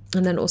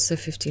 and then also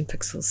 15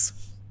 pixels.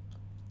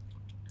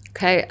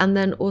 Okay, and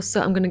then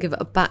also I'm going to give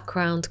it a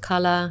background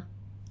color.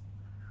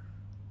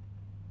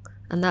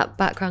 And that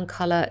background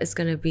color is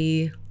going to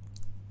be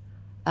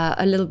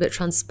a little bit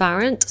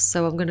transparent.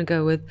 So I'm going to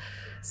go with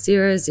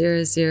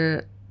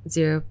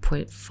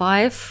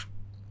 0.5.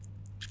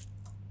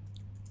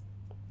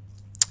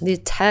 The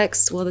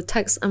text, well, the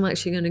text, I'm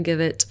actually going to give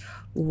it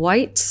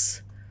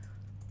white.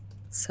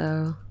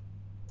 So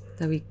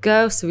there we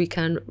go. So we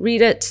can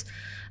read it.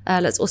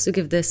 Let's also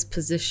give this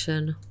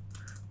position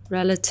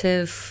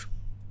relative,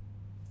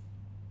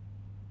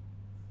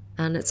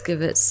 and let's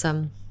give it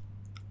some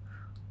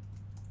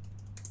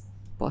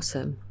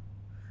bottom,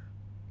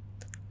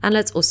 and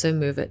let's also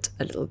move it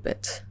a little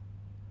bit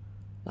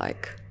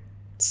like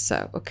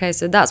so. Okay,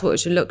 so that's what it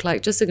should look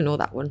like. Just ignore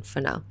that one for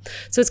now.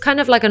 So it's kind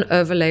of like an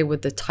overlay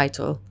with the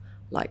title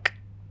like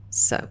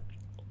so.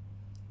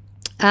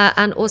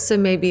 And also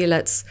maybe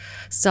let's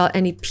start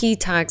any p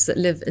tags that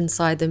live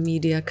inside the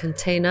media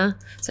container.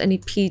 So any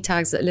p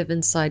tags that live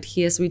inside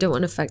here, so we don't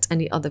want to affect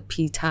any other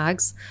p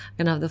tags. I'm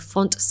gonna have the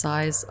font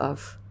size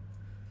of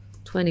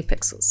 20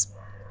 pixels.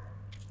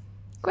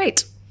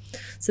 Great.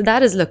 So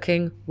that is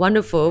looking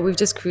wonderful. We've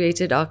just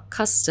created our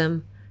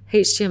custom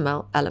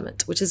HTML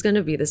element, which is going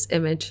to be this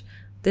image.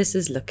 This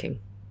is looking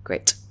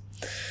great.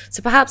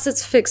 So perhaps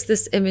let's fix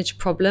this image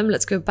problem.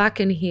 Let's go back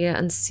in here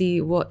and see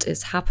what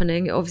is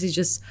happening. It obviously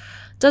just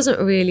doesn't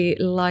really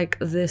like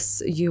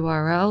this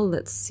URL.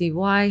 Let's see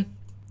why.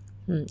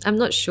 I'm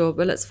not sure,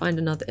 but let's find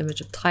another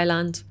image of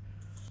Thailand.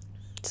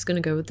 Just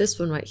going to go with this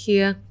one right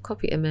here,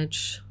 copy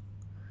image,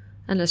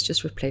 and let's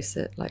just replace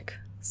it like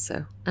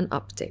so, and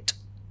update.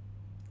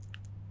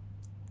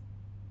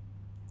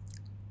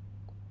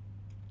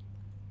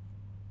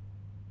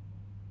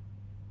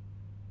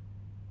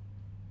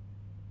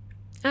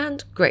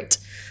 And great.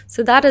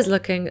 So that is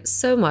looking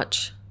so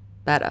much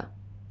better.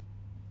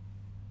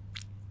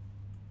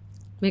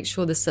 Make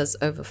sure this says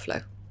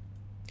overflow.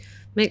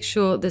 Make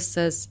sure this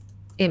says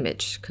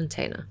image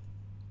container.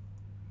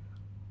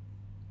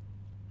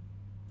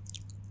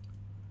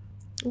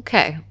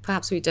 Okay,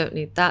 perhaps we don't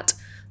need that.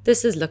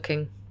 This is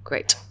looking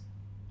great.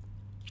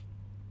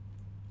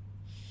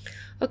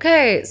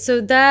 Okay,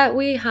 so there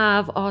we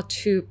have our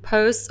 2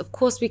 posts. Of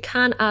course, we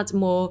can add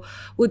more.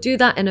 We'll do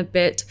that in a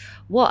bit.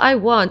 What I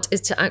want is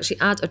to actually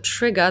add a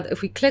trigger.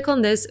 If we click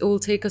on this, it will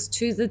take us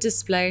to the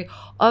display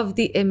of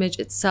the image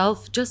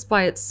itself, just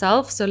by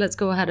itself. So let's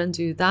go ahead and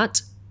do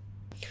that.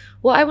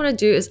 What I want to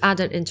do is add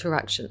an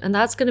interaction, and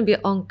that's going to be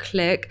on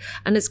click,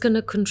 and it's going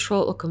to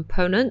control a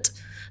component.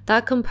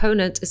 That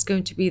component is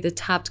going to be the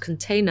tabbed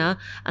container,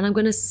 and I'm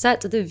going to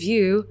set the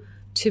view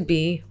to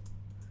be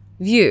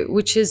view,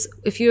 which is,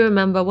 if you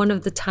remember, one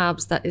of the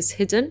tabs that is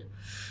hidden.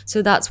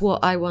 So that's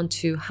what I want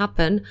to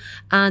happen.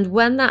 And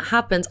when that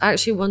happens, I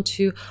actually want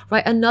to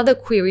write another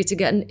query to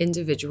get an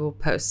individual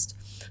post.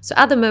 So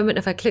at the moment,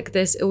 if I click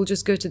this, it will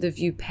just go to the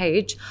view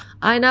page.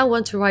 I now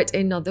want to write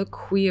another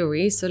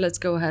query. So let's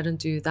go ahead and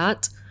do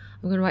that.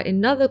 I'm going to write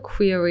another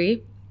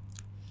query.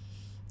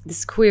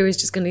 This query is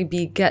just going to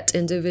be get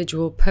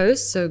individual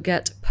post. So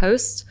get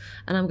post.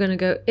 And I'm going to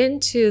go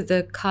into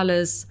the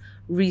colors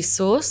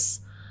resource.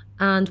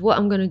 And what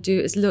I'm going to do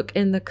is look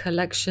in the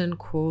collection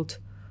called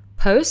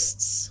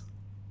posts.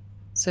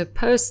 So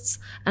posts,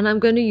 and I'm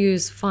going to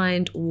use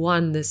find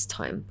one this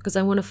time because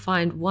I want to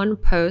find one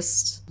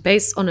post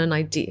based on an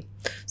ID.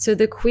 So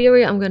the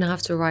query I'm going to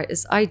have to write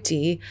is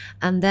ID,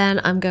 and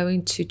then I'm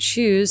going to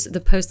choose the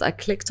post that I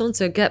clicked on.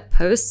 So get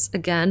posts,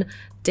 again,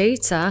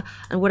 data,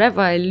 and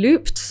whatever I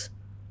looped,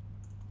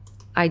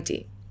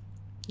 ID.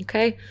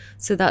 Okay,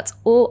 so that's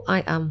all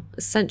I am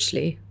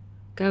essentially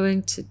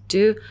going to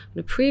do. I'm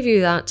going to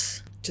preview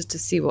that just to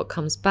see what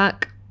comes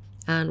back.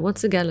 And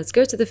once again, let's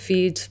go to the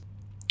feed.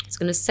 It's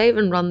going to save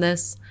and run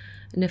this.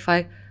 And if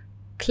I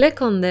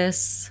click on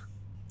this,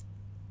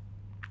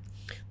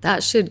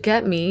 that should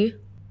get me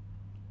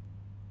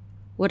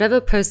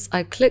whatever posts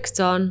I clicked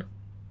on,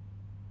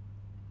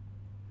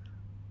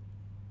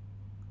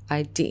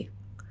 ID.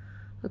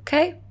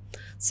 Okay,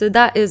 so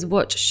that is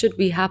what should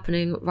be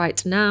happening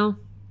right now.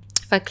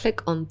 If I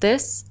click on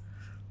this,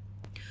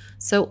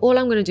 so all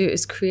I'm going to do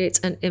is create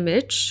an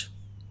image,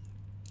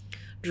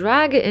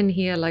 drag it in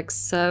here like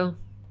so.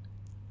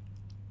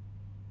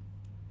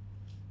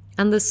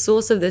 And the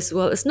source of this,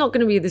 well, it's not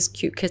going to be this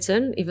cute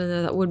kitten, even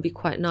though that would be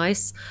quite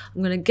nice.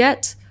 I'm going to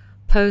get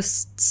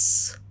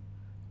posts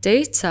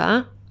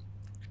data.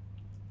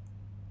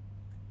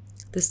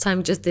 This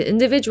time just the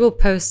individual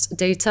post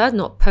data,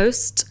 not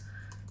post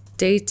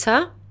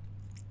data,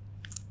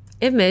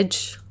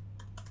 image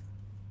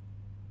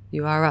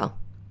URL.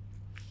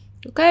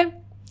 Okay,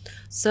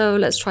 so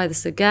let's try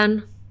this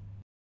again.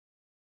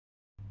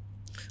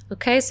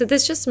 Okay, so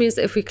this just means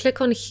that if we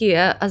click on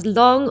here, as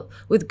long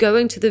with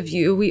going to the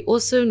view, we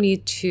also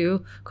need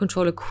to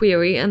control a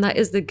query, and that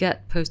is the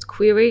get post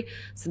query.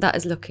 So that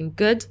is looking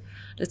good.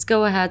 Let's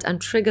go ahead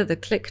and trigger the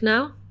click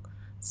now.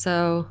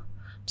 So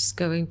I'm just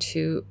going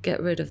to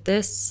get rid of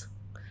this.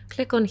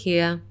 Click on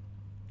here,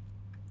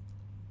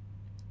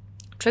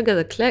 trigger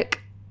the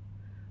click,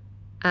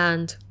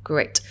 and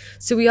great.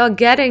 So we are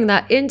getting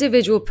that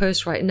individual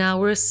post right now.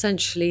 We're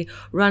essentially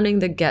running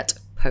the get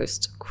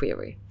post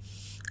query.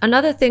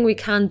 Another thing we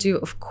can do,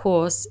 of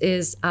course,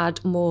 is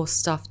add more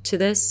stuff to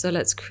this. So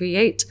let's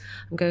create.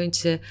 I'm going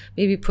to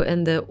maybe put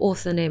in the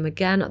author name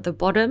again at the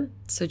bottom.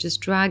 So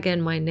just drag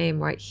in my name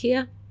right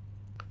here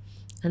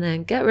and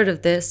then get rid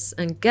of this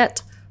and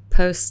get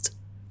post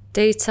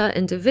data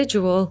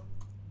individual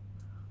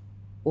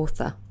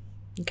author.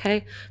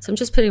 Okay, so I'm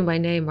just putting my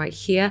name right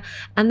here,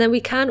 and then we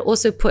can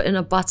also put in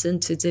a button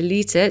to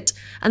delete it,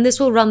 and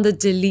this will run the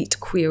delete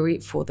query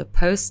for the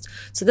post.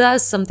 So that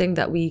is something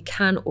that we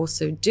can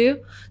also do.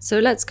 So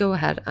let's go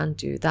ahead and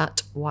do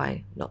that.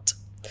 Why not?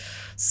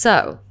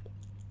 So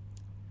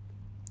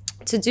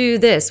to do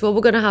this, well,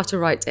 we're going to have to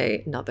write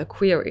another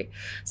query.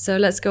 So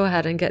let's go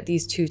ahead and get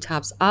these two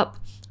tabs up.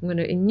 I'm going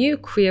to a new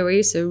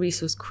query, so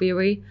resource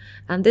query,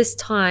 and this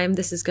time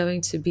this is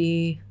going to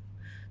be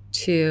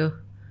to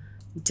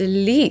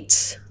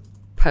delete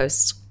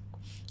post.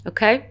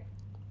 Okay,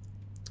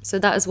 so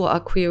that is what our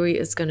query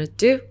is going to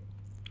do,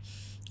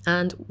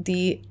 and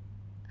the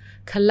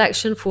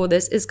collection for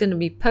this is going to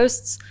be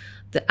posts.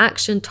 The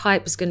action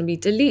type is going to be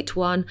delete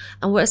one,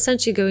 and we're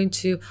essentially going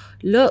to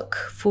look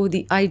for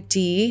the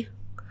ID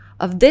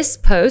of this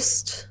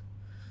post.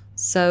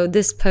 So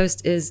this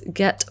post is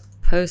get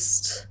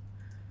post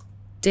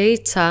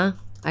data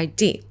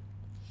ID.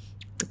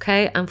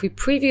 Okay, and if we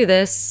preview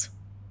this,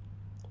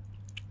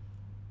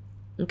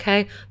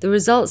 okay, the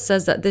result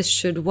says that this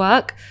should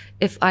work.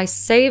 If I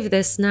save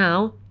this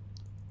now,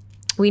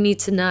 we need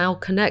to now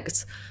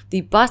connect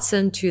the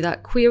button to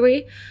that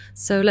query.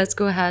 So let's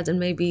go ahead and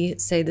maybe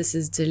say this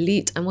is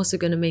delete. I'm also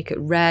going to make it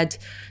red,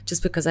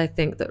 just because I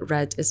think that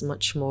red is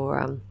much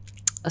more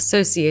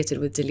associated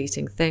with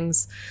deleting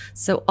things.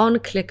 So on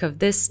click of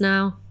this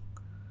now,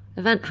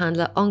 event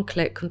handler, on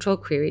click, control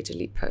query,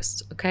 delete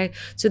post. Okay,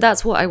 so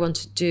that's what I want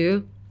to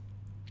do.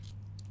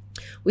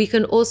 We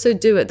can also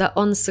do it that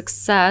on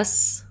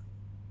success,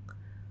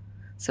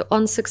 so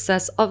on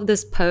success of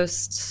this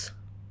post,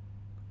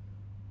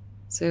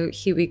 so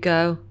here we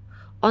go,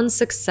 on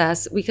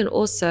success, we can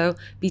also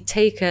be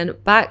taken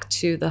back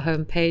to the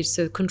home page.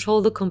 So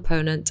control the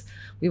component,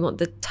 we want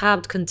the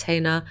tabbed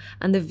container,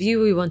 and the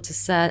view we want to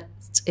set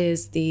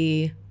is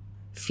the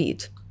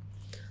feed.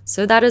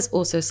 So that is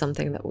also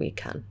something that we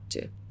can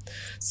do.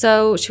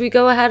 So should we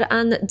go ahead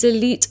and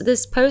delete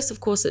this post? Of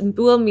course, it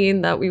will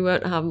mean that we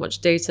won't have much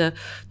data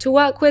to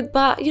work with,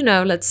 but you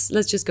know, let's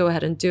just go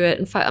ahead and do it.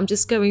 In fact, I'm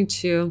just going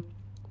to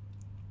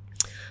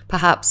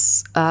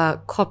perhaps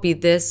copy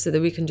this so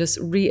that we can just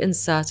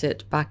reinsert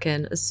it back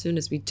in as soon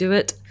as we do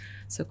it.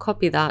 So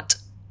copy that,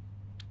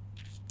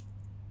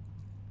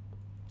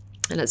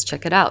 and let's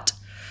check it out.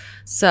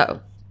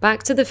 So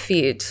back to the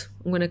feed.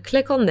 I'm going to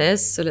click on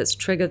this. So let's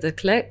trigger the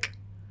click.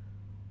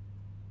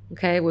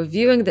 Okay, we're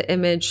viewing the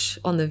image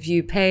on the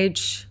view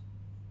page.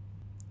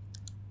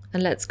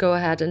 And let's go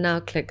ahead and now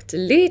click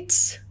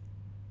delete.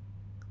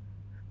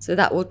 So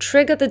that will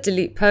trigger the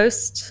delete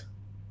post.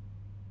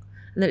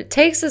 And then it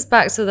takes us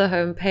back to the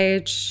home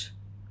page.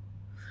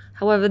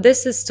 However,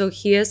 this is still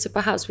here, so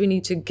perhaps we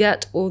need to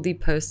get all the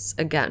posts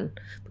again.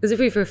 Because if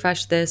we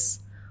refresh this,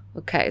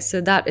 okay,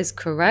 so that is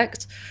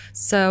correct.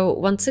 So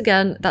once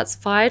again, that's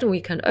fine.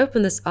 We can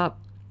open this up.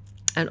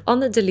 And on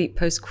the delete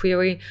post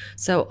query,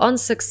 so on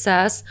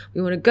success,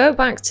 we want to go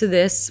back to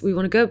this. We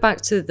want to go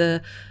back to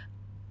the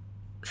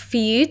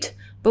feed,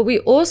 but we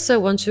also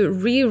want to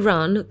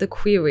rerun the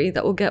query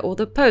that will get all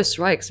the posts,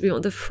 right? Because we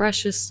want the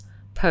freshest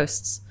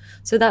posts.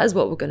 So that is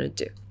what we're going to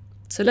do.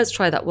 So let's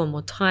try that one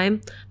more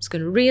time. I'm just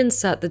going to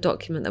reinsert the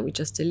document that we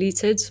just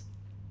deleted.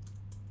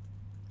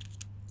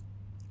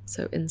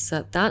 So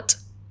insert that.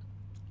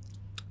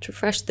 To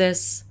refresh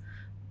this,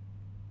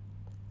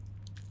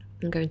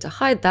 I'm going to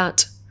hide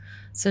that.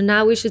 So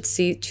now we should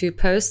see two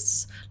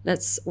posts.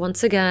 Let's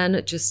once again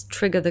just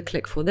trigger the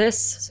click for this.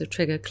 So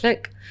trigger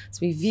click. So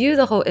we view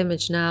the whole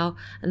image now,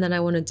 and then I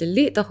want to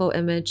delete the whole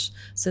image.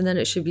 So then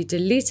it should be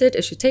deleted.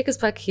 It should take us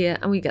back here,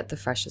 and we get the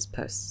freshest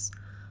posts.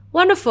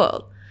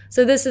 Wonderful.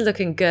 So this is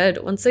looking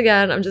good. Once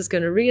again, I'm just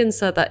going to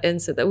reinsert that in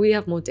so that we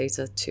have more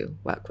data to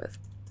work with.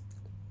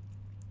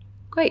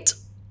 Great.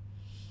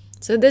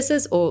 So this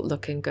is all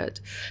looking good.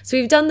 So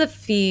we've done the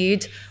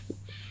feed.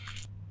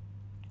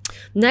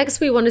 Next,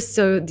 we want to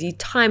show the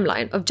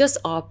timeline of just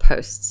our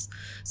posts.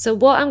 So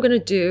what I'm going to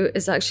do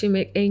is actually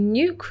make a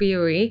new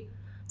query.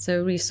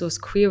 So resource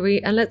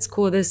query, and let's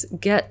call this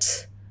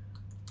get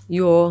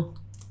your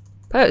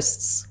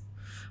posts.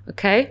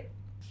 Okay.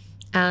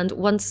 And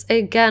once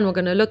again, we're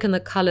going to look in the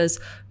colors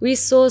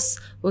resource.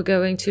 We're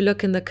going to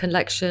look in the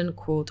collection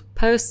called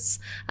posts.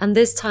 And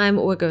this time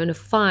we're going to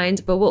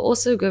find, but we're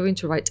also going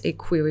to write a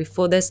query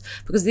for this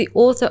because the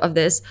author of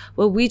this,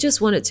 well, we just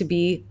want it to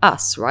be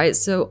us, right?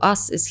 So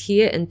us is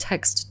here in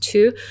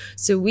text2.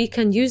 So we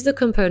can use the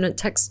component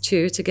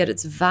text2 to get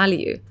its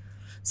value.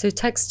 So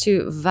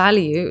text2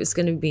 value is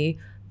going to be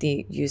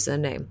the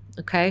username.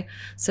 Okay,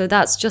 so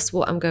that's just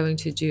what I'm going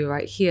to do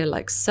right here,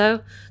 like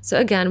so. So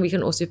again, we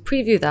can also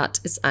preview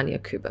that. It's Anya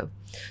Kubo.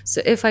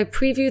 So if I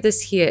preview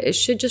this here, it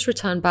should just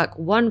return back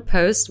one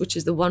post, which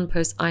is the one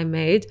post I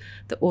made,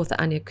 the author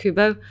Anya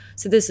Kubo.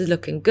 So this is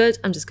looking good.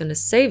 I'm just going to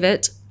save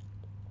it.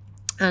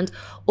 And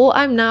all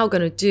I'm now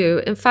going to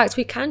do, in fact,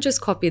 we can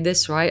just copy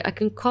this, right? I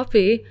can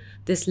copy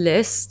this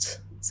list.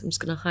 So I'm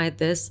just going to hide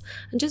this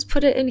and just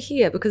put it in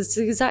here because it's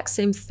the exact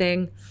same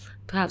thing.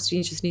 Perhaps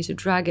we just need to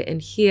drag it in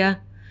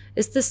here.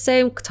 It's the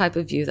same type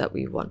of view that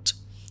we want.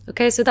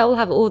 Okay, so that will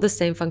have all the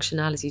same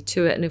functionality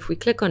to it. And if we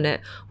click on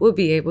it, we'll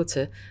be able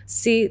to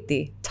see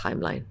the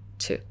timeline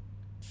too.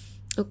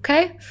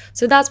 Okay,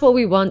 so that's what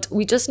we want.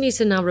 We just need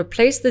to now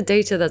replace the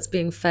data that's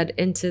being fed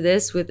into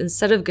this with,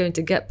 instead of going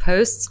to get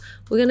posts,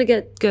 we're going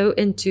to go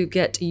into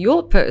get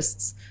your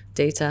posts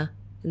data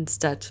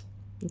instead.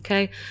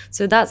 Okay,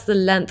 so that's the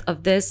length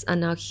of this.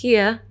 And now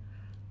here,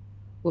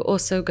 we're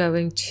also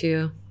going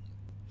to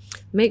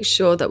make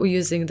sure that we're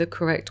using the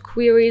correct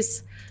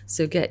queries.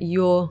 So get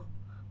your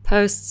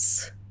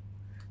posts,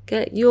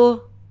 get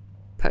your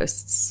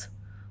posts.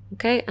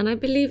 Okay, and I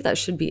believe that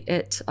should be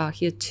it.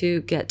 Here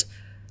to get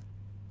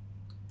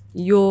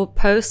your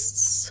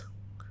posts.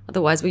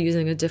 Otherwise, we're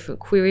using a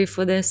different query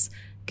for this.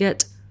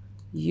 Get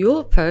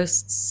your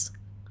posts,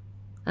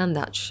 and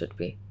that should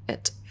be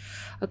it.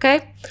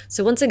 Okay,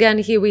 so once again,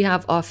 here we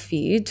have our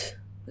feed.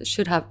 It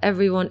should have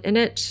everyone in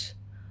it,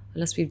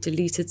 unless we've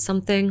deleted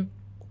something.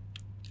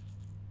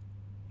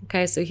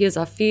 Okay, so here's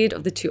our feed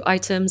of the 2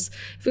 items.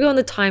 If we go on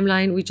the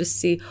timeline, we just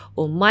see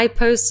all my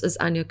posts as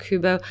Anya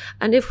Kubo.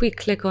 And if we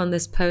click on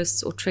this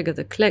post or trigger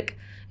the click,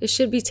 it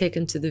should be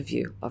taken to the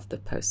view of the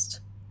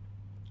post.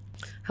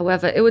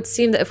 However, it would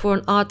seem that if we're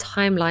on our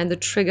timeline, the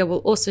trigger will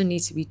also need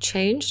to be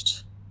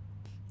changed.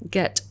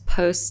 Get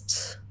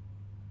post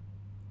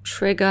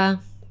trigger.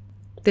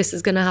 This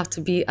is going to have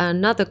to be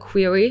another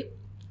query.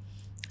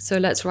 So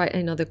let's write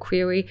another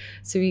query.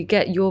 So we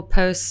get your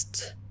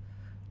post.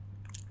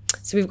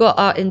 So we've got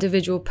our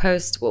individual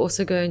post. We're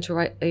also going to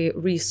write a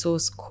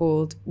resource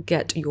called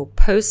get your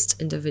post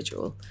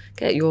individual.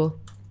 Get your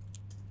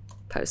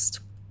post.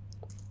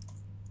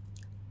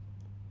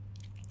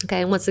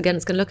 Okay, and once again,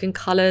 it's going to look in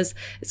colors.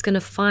 It's going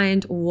to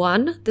find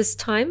 1 this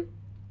time.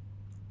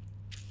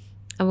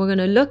 And we're going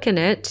to look in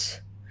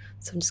it.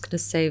 So I'm just going to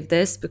save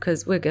this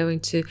because we're going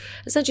to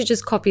essentially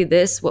just copy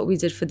this, what we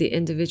did for the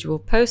individual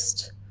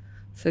post.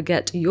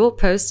 Forget your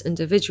post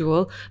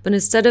individual. But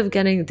instead of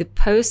getting the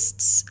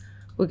posts,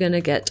 we're going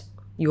to get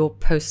your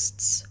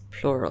posts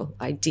plural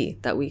ID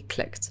that we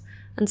clicked,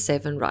 and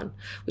save and run.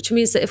 Which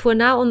means that if we're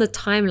now on the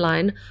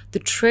timeline, the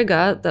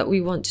trigger that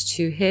we want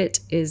to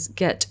hit is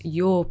get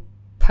your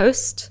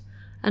post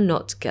and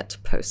not get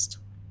post.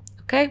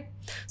 Okay,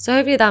 so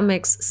hopefully that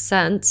makes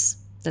sense.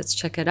 Let's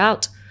check it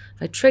out.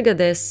 If I trigger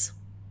this,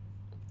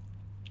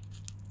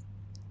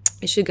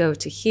 it should go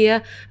to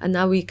here, and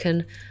now we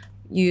can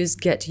use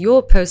get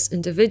your post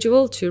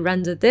individual to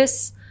render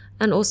this,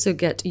 and also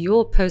get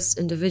your post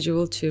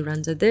individual to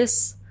render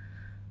this.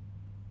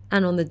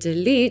 And on the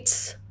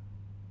delete,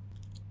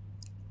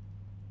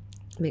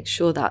 make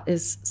sure that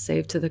is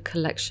saved to the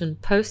collection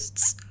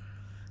posts.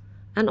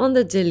 And on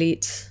the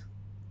delete,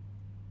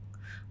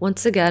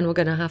 once again, we're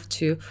going to have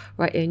to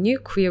write a new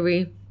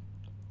query.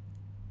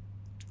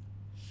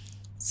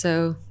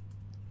 So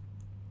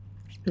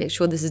make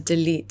sure this is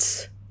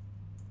delete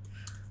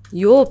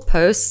your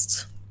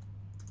post,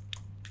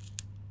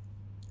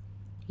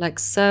 like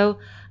so.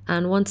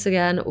 And once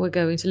again, we're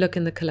going to look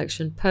in the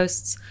collection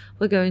posts.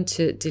 We're going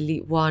to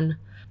delete 1.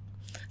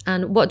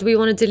 And what do we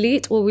want to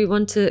delete? Well, we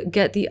want to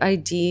get the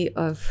ID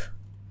of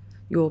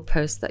your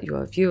post that you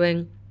are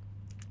viewing.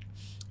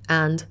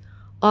 And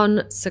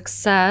on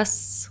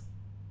success,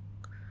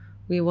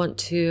 we want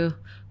to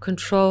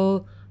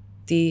control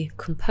the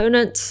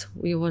component.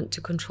 We want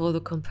to control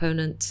the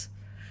component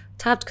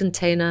tabbed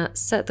container,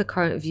 set the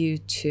current view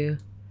to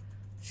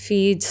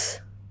feed.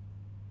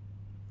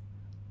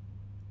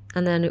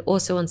 And then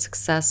also on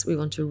success, we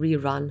want to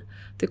rerun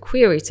the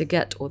query to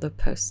get all the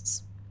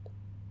posts.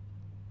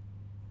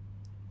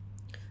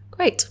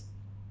 Great.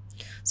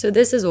 So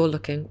this is all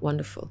looking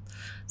wonderful.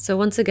 So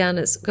once again,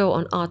 let's go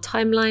on our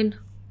timeline.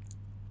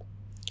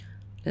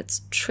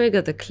 Let's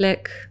trigger the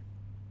click.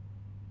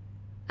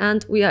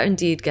 And we are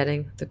indeed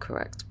getting the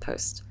correct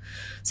post.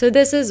 So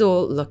this is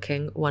all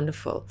looking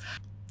wonderful.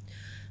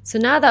 So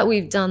now that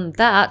we've done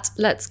that,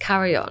 let's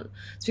carry on.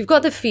 So we've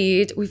got the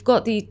feed, we've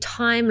got the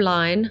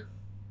timeline.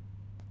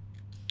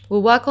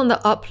 We'll work on the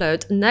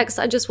upload. Next,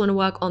 I just want to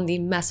work on the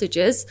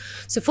messages.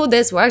 So for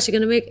this, we're actually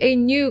going to make a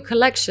new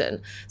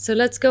collection. So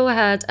let's go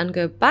ahead and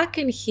go back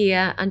in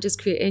here and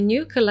just create a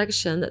new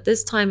collection that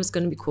this time is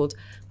going to be called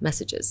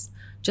messages.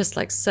 Just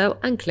like so,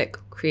 and click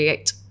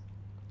create.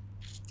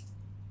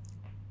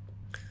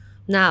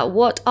 Now,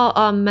 what are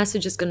our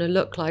messages going to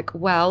look like?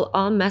 Well,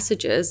 our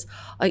messages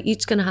are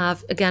each going to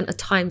have, again, a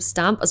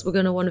timestamp, as we're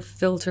going to want to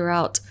filter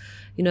out,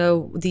 you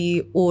know,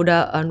 the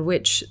order on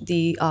which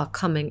they are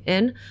coming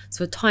in.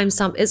 So a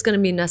timestamp is going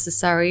to be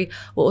necessary.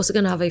 We're also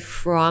going to have a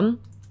from.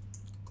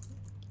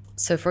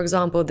 So for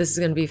example, this is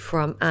going to be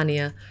from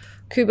Anya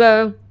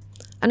Kubo,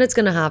 and it's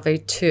going to have a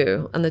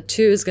to, and the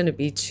to is going to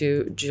be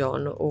to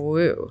John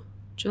Woo.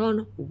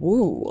 John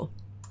Woo.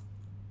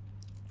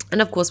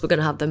 And of course, we're going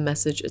to have the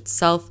message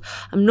itself.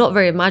 I'm not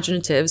very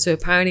imaginative, so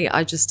apparently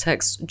I just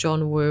text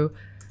John Woo,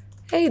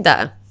 hey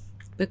there,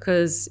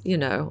 because, you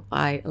know,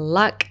 I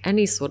lack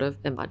any sort of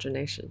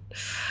imagination.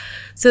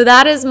 So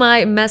that is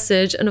my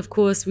message. And of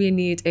course, we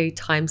need a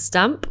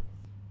timestamp.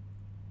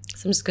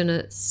 So I'm just going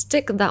to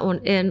stick that one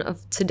in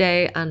of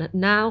today and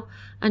now,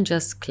 and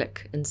just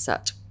click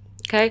insert.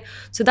 Okay,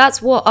 so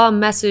that's what our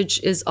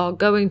messages are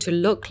going to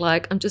look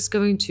like. I'm just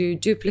going to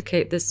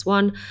duplicate this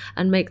one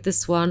and make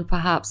this one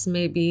perhaps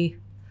maybe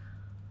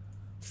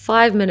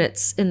 5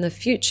 minutes in the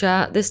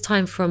future, this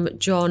time from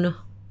John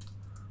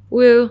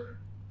Woo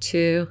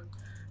to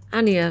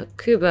Anya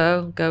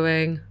Kubo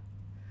going,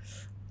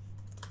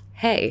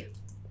 hey.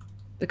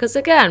 Because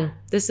again,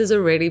 this is a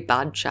really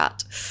bad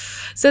chat.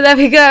 So there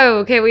we go.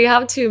 Okay, we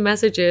have 2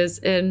 messages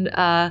in,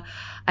 I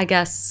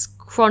guess,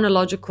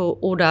 chronological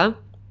order.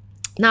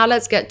 Now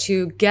let's get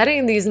to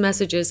getting these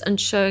messages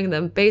and showing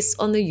them based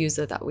on the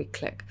user that we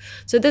click.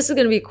 So this is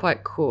going to be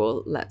quite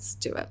cool. Let's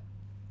do it.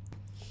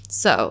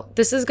 So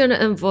this is going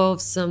to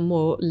involve some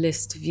more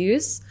list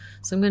views.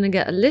 So I'm going to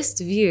get a list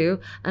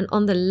view, and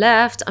on the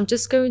left, I'm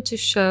just going to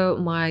show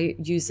my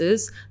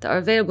users that are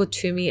available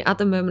to me. At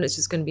the moment, it's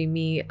just going to be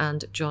me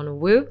and John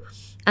Woo.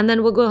 And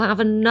then we're going to have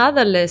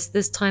another list,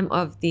 this time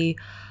of the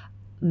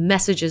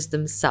messages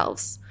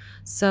themselves.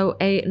 So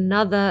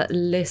another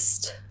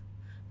list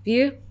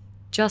view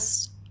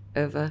just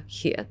over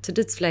here to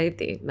display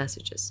the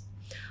messages.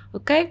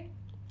 Okay,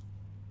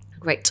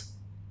 great.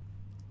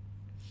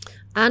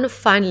 And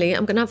finally,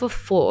 I'm going to have a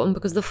form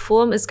because the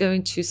form is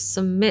going to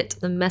submit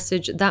the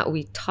message that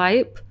we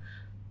type.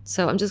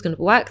 So I'm just going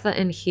to whack that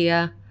in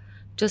here,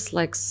 just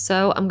like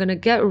so. I'm going to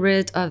get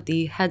rid of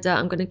the header.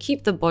 I'm going to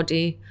keep the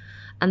body,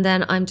 and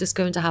then I'm just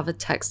going to have a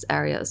text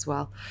area as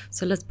well.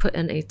 So let's put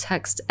in a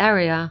text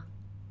area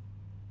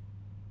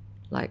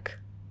like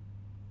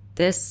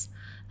this.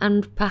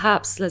 And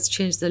perhaps let's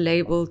change the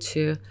label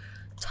to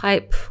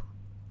type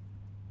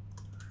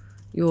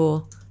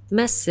your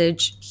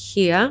message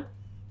here.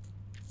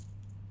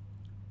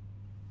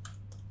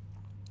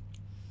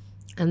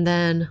 And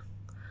then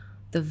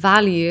the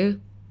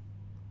value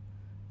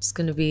is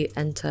going to be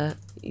enter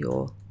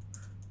your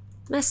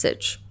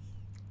message.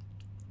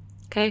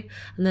 Okay,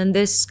 and then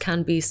this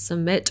can be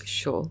submit,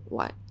 sure,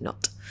 why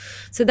not?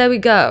 So there we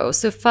go.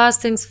 So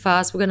first things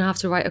first, we're going to have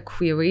to write a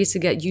query to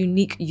get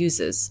unique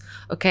users,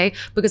 okay?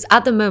 Because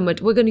at the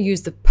moment, we're going to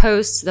use the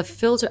posts that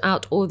filter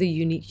out all the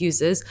unique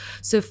users.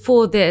 So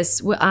for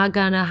this, we are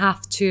going to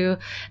have to,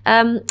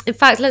 in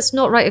fact, let's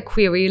not write a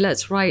query.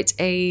 Let's write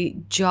a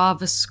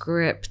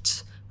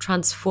JavaScript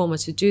transformer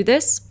to do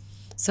this.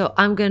 So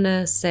I'm going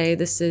to say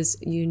this is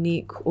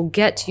unique or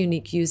get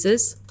unique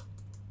users.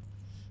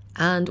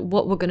 And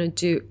what we're going to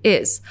do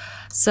is,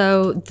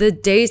 so the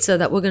data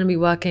that we're going to be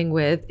working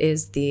with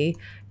is the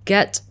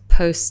get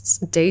posts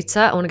data.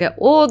 I want to get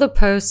all the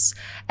posts,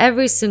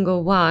 every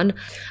single one.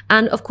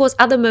 And of course,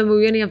 at the moment,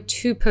 we only have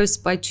 2 posts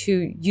by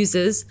 2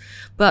 users.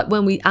 But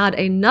when we add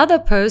another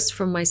post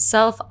from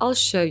myself, I'll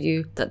show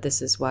you that this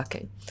is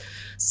working.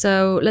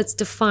 So let's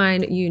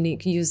define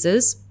unique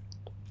users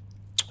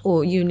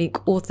or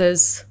unique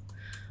authors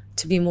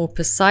to be more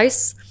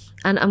precise.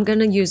 And I'm going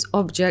to use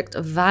object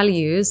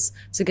values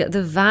to get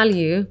the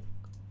value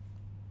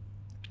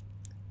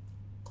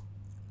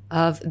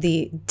of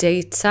the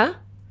data.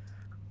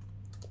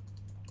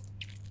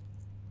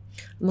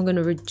 I'm going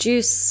to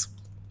reduce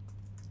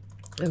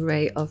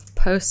array of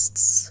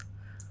posts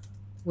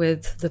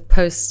with the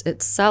post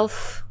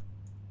itself.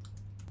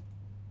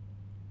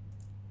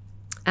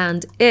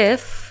 And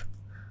if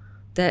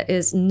there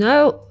is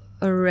no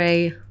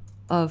array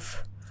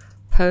of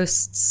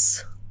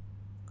posts,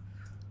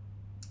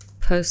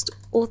 post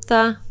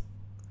author,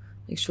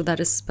 make sure that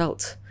is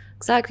spelt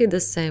exactly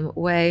the same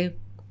way.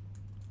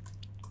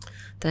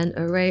 Then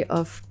array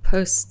of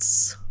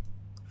posts,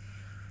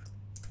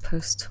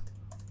 post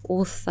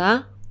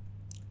author,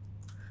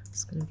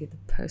 it's going to be the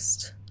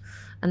post.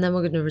 And then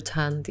we're going to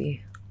return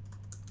the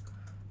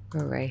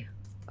array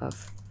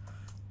of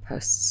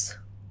posts.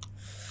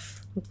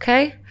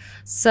 Okay,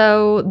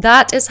 so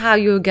that is how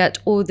you get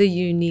all the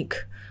unique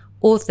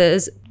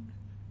authors.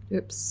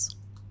 Oops.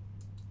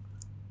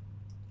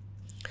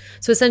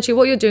 So essentially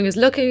what you're doing is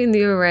looking in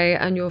the array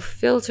and you're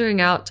filtering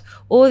out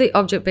all the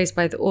object based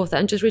by the author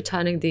and just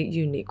returning the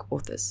unique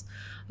authors.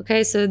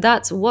 Okay, so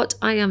that's what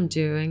I am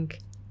doing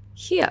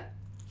here.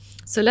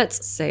 So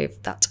let's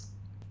save that.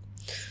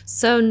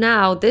 So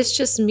now this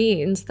just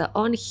means that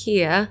on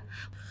here,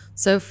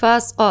 so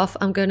first off,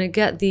 I'm going to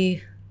get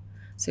the,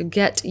 so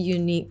get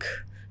unique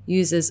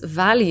users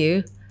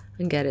value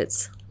and get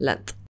its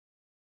length.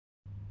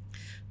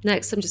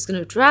 Next, I'm just going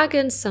to drag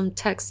in some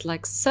text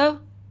like so.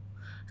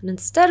 And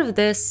instead of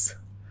this,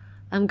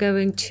 I'm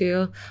going to,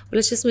 well,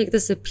 let's just make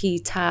this a p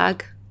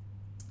tag.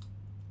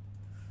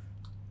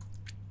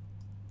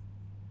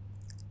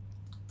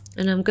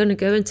 And I'm going to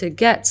go into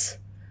get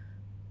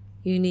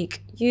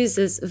unique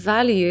users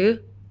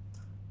value,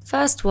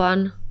 first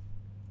one,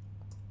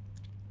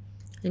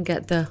 and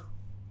get the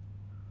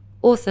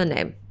author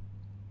name.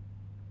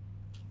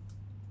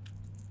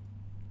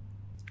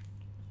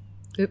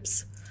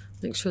 Oops,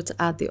 make sure to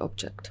add the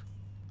object.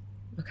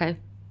 Okay.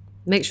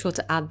 Make sure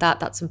to add that,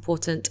 that's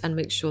important, and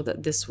make sure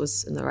that this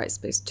was in the right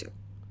space too.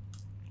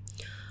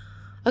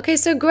 Okay,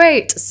 so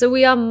great. So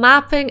we are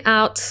mapping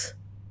out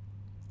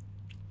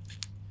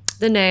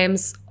the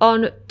names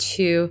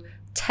onto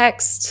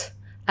text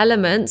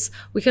elements,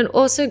 we can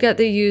also get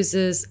the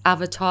user's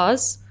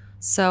avatars.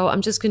 So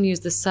I'm just going to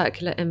use the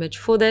circular image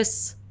for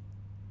this.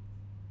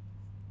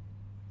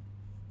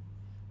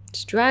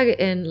 Just drag it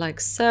in like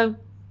so.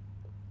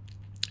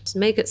 Just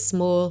make it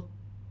small.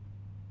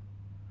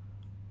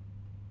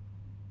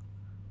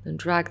 And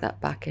drag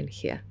that back in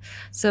here.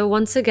 So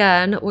once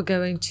again, we're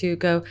going to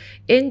go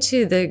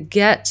into the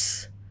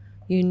get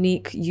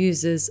unique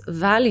users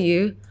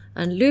value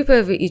and loop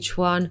over each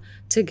one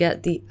to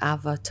get the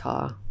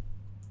avatar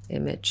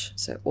image.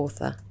 So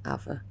author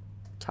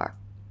avatar.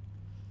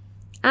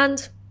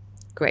 And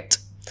great.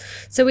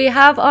 So we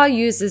have our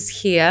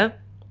users here.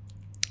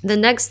 The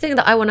next thing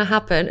that I want to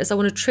happen is I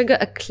want to trigger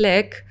a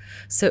click.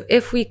 So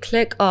if we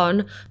click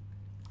on,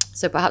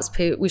 so perhaps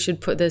we should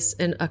put this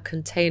in a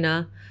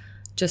container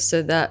just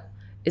so that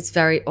it's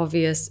very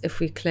obvious if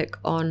we click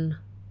on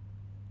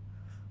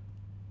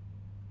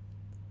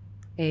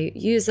a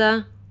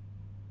user.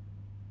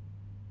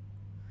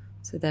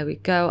 So there we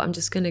go. I'm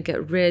just going to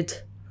get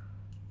rid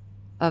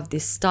of the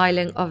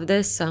styling of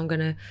this. So I'm going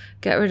to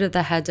get rid of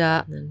the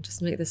header and then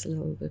just make this a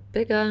little bit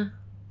bigger.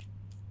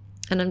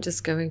 And I'm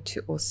just going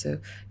to also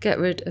get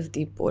rid of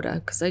the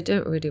border because I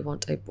don't really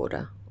want a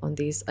border on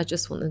these. I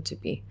just want them to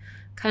be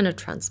kind of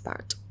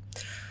transparent.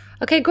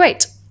 Okay,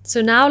 great.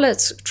 So now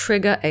let's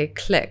trigger a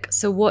click.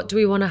 So what do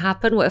we want to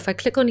happen? Well, if I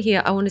click on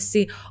here, I want to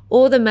see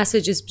all the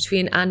messages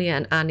between Anya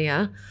and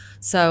Anya.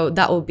 So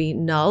that will be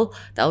null.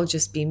 That will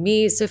just be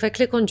me. So if I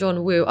click on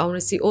John Woo, I want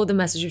to see all the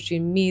messages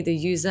between me, the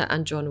user,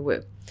 and John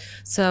Woo.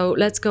 So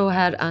let's go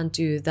ahead and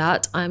do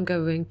that. I'm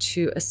going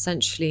to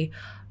essentially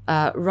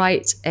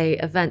write a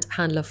event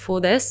handler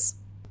for this.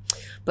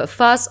 But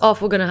first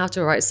off, we're going to have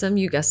to write some,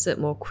 you guessed it,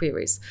 more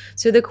queries.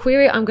 So the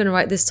query I'm going to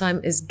write this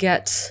time is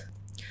get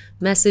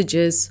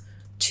messages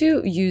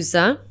to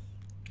user.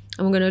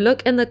 And we're going to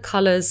look in the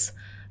colors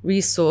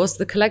resource.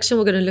 The collection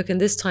we're going to look in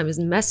this time is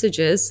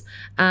messages.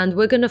 And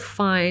we're going to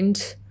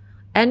find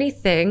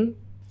anything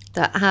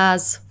that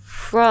has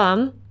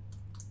from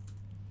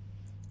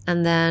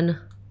and then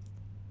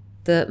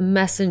the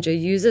messenger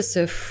user.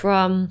 So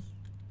from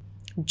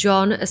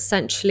John,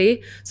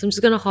 essentially. So I'm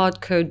just going to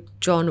hard code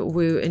John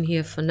Woo in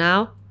here for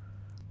now.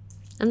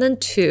 And then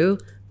to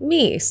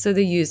me, so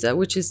the user,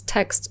 which is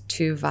text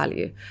to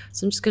value.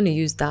 So I'm just going to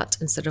use that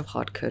instead of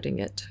hard coding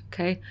it.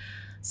 Okay,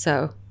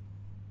 so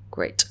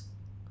great.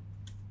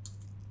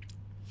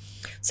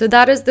 So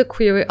that is the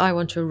query I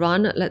want to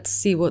run. Let's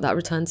see what that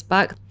returns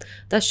back.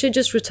 That should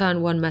just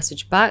return one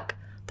message back.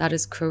 That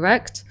is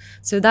correct.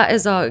 So that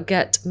is our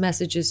get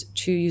messages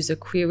to user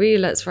query.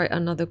 Let's write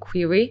another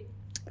query,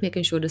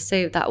 making sure to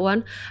save that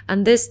one.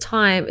 And this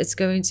time it's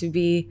going to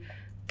be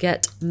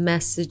get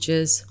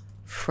messages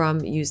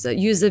from user,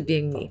 user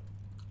being me.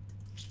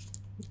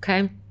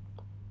 Okay.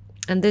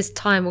 And this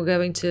time we're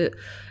going to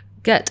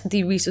get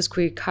the resource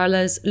query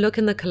colors, look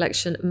in the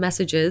collection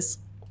messages.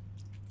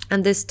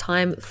 And this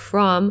time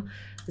from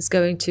is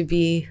going to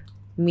be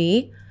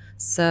me.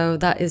 So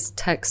that is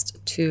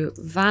text to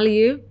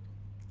value.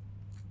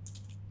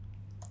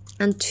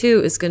 And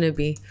to is going to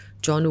be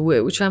John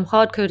Woo, which I'm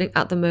hard coding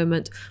at the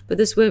moment, but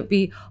this won't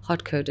be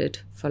hard coded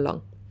for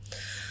long.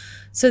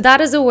 So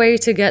that is a way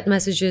to get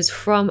messages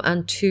from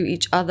and to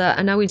each other.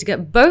 And now we need to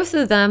get both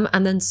of them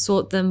and then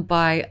sort them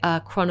by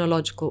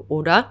chronological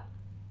order.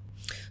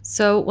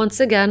 So once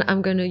again,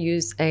 I'm going to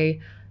use a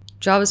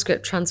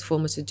JavaScript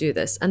transformer to do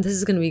this. And this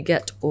is going to be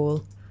get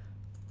all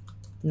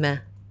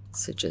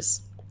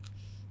messages.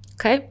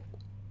 Okay.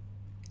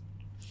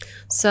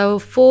 So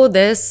for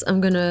this,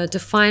 I'm going to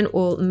define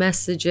all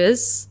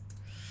messages.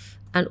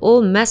 And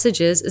all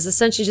messages is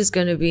essentially just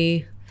going to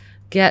be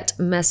get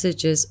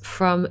messages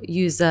from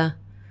user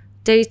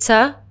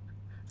data.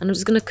 And I'm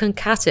just going to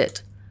concat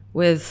it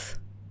with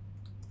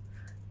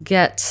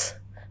get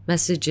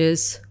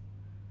messages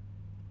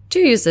to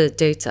user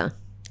data.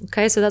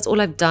 Okay, so that's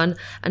all I've done.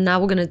 And now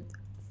we're going to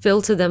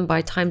filter them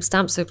by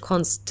timestamp. So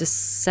const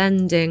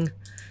descending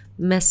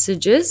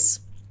messages.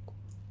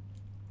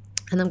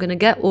 And I'm going to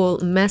get all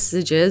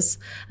messages.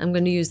 I'm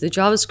going to use the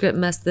JavaScript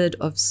method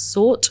of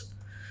sort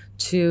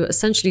to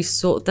essentially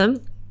sort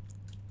them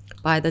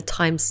by the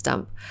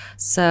timestamp.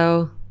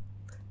 So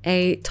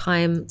a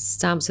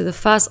timestamp. So the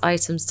first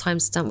item's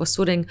timestamp, we're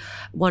sorting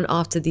one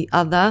after the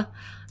other.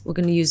 We're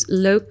going to use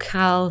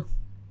local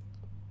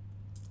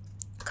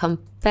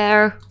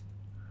compare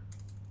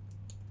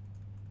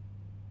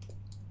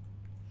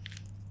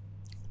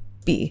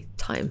B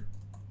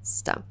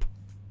timestamp.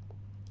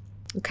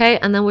 Okay,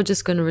 and then we're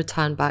just going to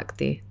return back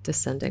the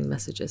descending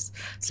messages.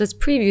 So let's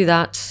preview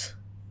that.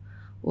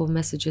 All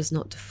messages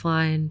not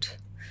defined.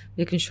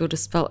 Making sure to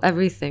spell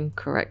everything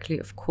correctly,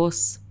 of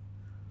course.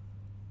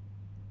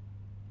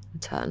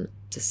 Return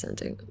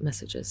descending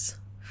messages.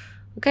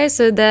 Okay,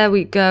 so there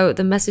we go.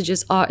 The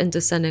messages are in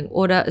descending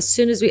order. As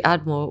soon as we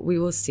add more, we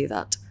will see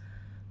that.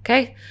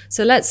 Okay,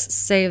 so let's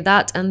save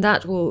that and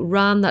that will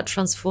run. That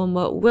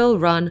transformer will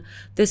run.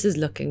 This is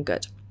looking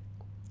good.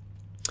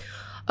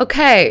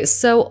 Okay,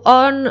 so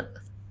on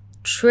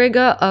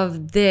trigger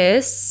of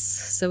this,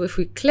 so if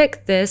we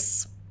click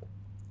this,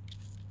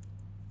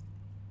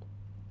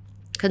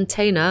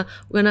 container,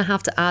 we're going to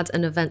have to add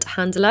an event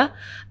handler,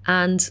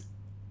 and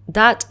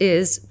that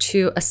is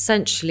to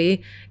essentially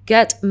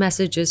get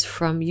messages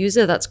from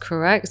user, that's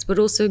correct, but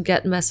also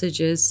get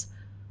messages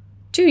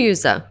to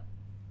user.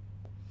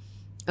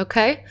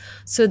 Okay,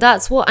 so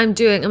that's what I'm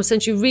doing. I'm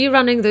essentially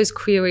rerunning those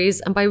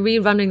queries, and by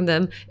rerunning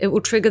them, it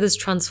will trigger this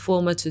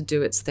transformer to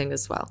do its thing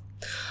as well.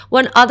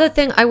 One other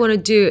thing I want to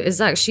do is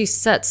actually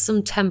set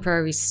some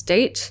temporary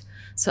state.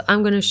 So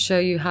I'm going to show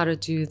you how to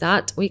do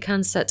that. We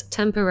can set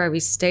temporary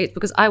state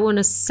because I want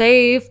to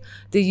save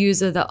the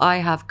user that I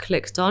have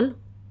clicked on.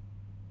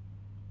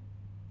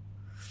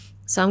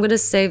 So I'm going to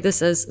save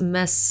this as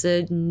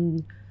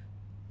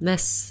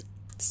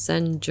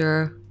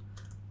messenger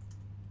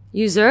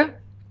user.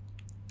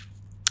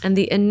 And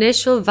the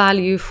initial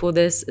value for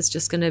this is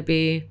just going to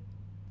be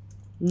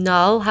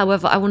null.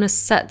 However, I want to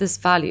set this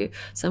value.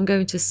 So I'm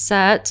going to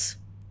set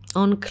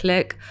on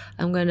click.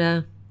 I'm going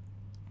to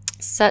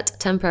set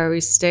temporary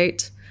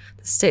state.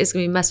 The state is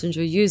going to be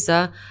messenger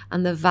user.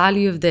 And the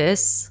value of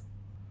this,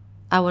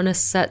 I want to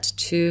set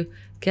to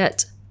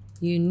get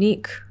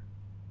unique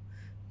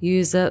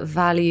user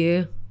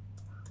value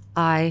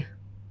I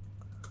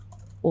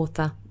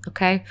author.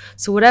 Okay,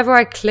 so whatever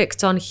I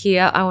clicked on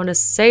here, I want to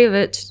save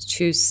it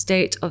to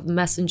state of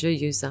messenger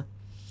user.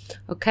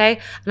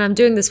 Okay, and I'm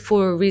doing this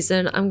for a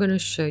reason. I'm going to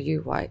show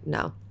you why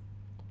now.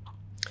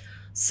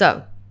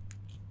 So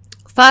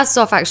first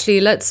off, actually,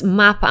 let's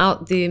map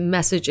out the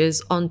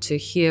messages onto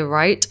here,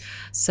 right?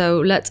 So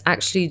let's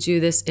actually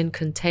do this in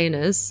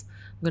containers.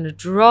 I'm going to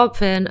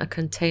drop in a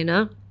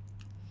container,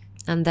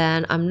 and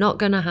then I'm not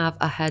going to have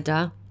a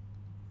header.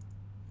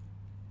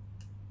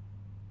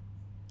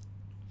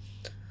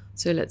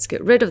 So let's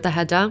get rid of the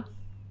header.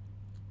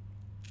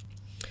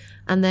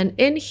 And then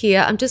in here,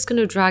 I'm just going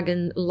to drag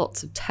in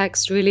lots of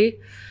text, really.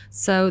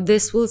 So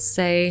this will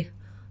say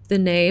the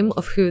name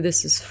of who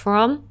this is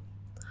from.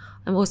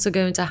 I'm also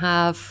going to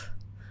have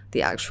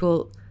the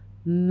actual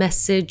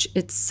message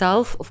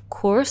itself, of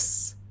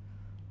course.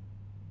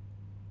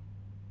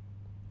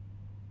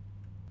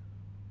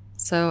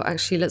 So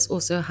actually, let's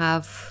also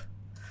have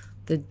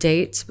the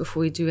date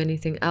before we do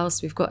anything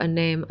else. We've got a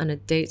name and a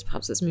date.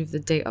 Perhaps let's move the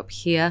date up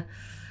here.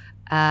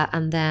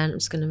 And then I'm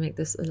just going to make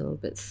this a little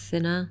bit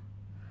thinner.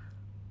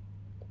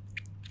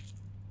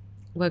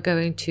 We're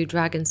going to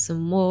drag in some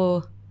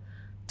more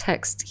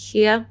text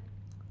here.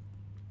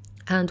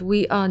 And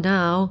we are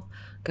now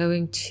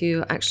going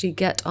to actually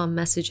get our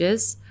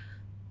messages.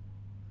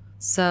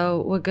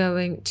 So we're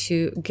going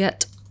to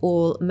get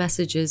all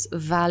messages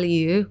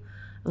value.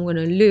 I'm going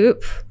to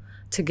loop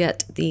to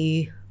get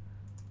the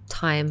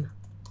time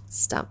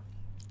stamp.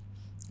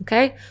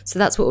 Okay, so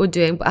that's what we're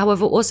doing. But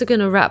however, we're also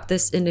going to wrap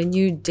this in a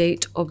new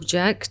date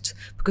object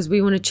because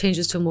we want to change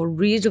this to a more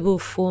readable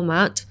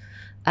format.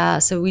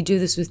 So we do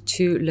this with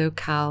to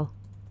locale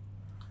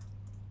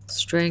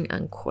string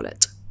and call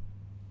it.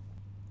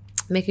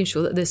 Making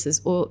sure that this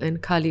is all in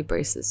curly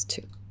braces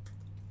too.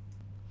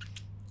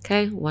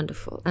 Okay,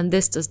 wonderful. And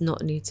this does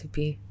not need to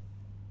be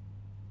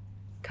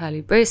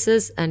curly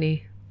braces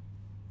any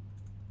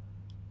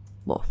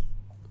more.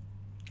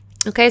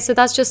 Okay, so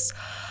that's just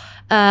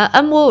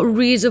a more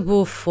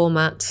readable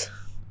format,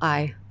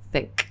 I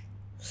think.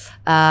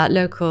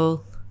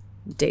 Local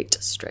date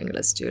string.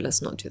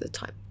 Let's not do the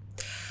time.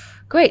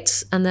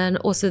 Great. And then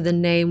also the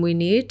name we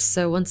need.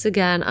 So once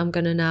again, I'm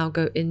going to now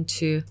go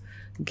into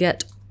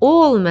get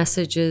all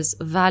messages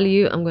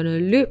value. I'm going to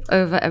loop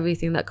over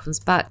everything that comes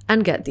back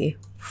and get the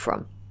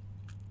from.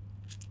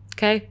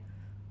 Okay.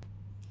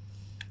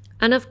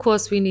 And of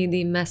course, we need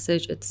the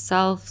message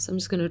itself. So I'm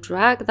just going to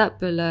drag that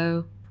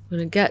below. I'm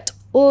going to get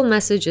all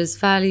messages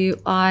value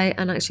I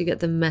and actually get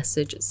the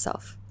message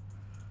itself.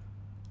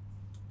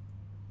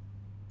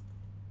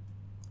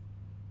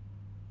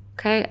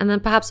 Okay, and then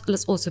perhaps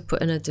let's also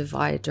put in a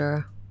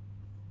divider.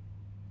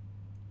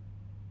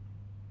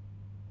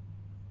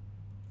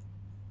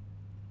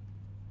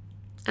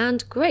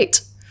 And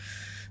great.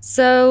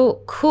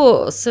 So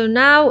cool. So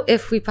now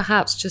if we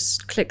perhaps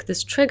just click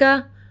this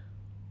trigger,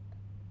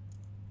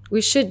 we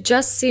should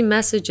just see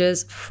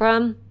messages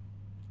from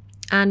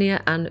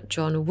Anya and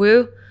John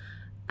Woo.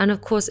 And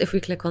of course, if we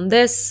click on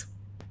this,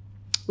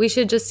 we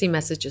should just see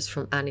messages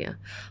from Anya.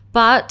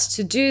 But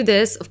to do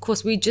this, of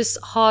course, we just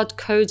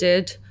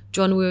hard-coded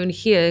John Woo in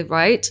here,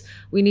 right?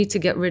 We need to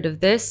get rid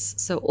of this.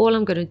 So all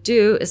I'm going to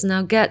do is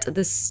now get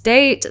the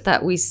state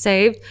that we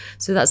saved.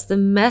 So that's the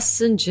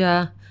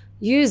messenger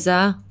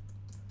user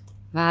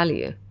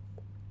value.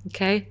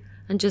 Okay?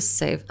 And just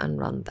save and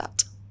run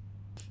that.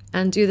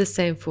 And do the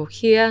same for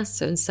here.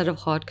 So instead of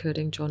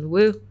hard-coding John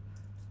Woo,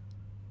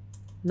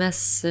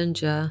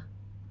 messenger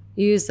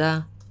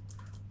user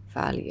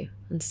value,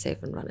 and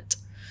save and run it.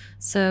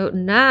 So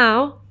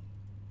now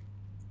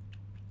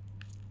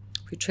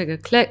if we trigger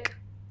click,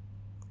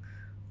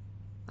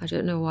 I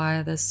don't know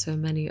why there's so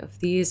many of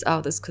these. Oh,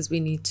 that's because we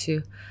need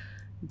to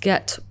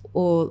get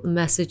all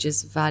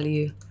messages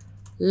value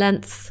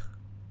length.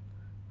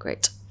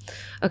 Great.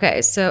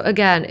 Okay, so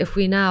again, if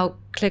we now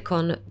click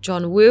on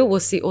John Woo, we'll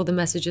see all the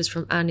messages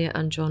from Anya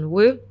and John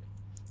Woo.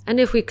 And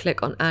if we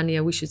click on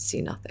Anya, we should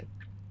see nothing.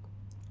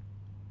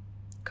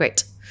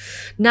 Great.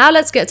 Now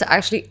let's get to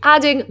actually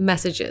adding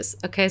messages.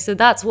 Okay, so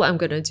that's what I'm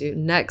going to do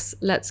next.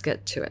 Let's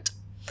get to it.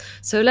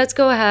 So let's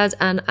go ahead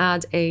and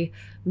add a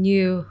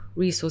new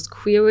resource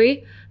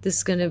query. This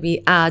is going to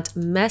be add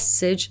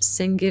message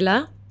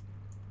singular.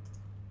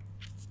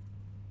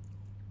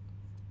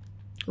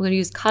 We're going to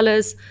use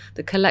colors.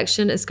 The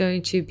collection is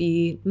going to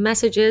be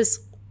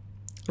messages.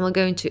 And we're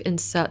going to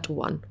insert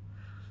one.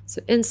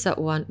 So insert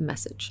one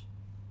message.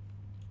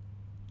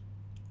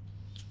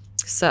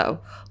 So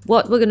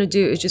what we're going to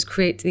do is just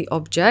create the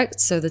object.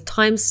 So the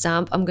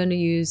timestamp, I'm going to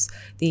use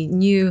the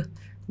new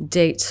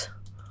date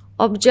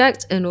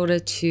object in order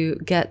to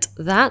get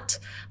that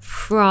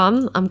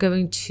from, I'm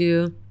going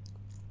to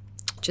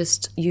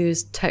just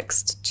use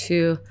text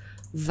to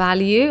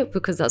value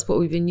because that's what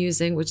we've been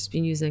using. We've just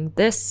been using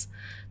this.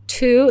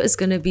 2 is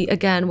going to be,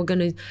 again, we're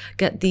going to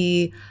get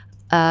the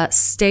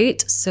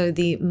state, so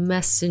the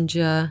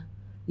messenger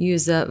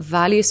user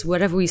value, so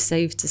whatever we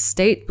save to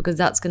state, because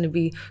that's going to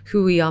be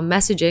who we are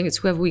messaging. It's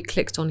whoever we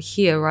clicked on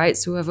here, right?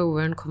 So whoever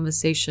we're in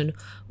conversation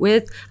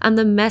with. And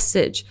the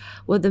message,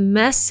 well, the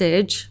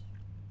message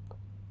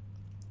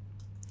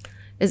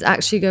is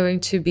actually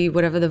going to be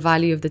whatever the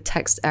value of the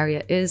text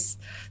area is.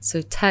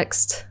 So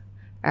text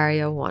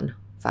area 1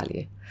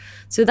 value.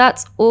 So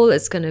that's all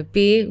it's going to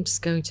be. I'm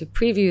just going to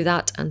preview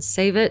that and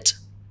save it.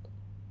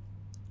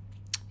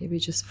 Maybe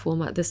just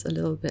format this a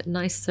little bit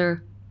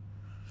nicer.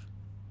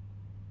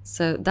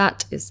 So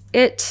that is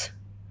it.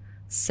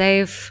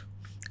 Save.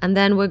 And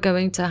then we're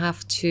going to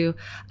have to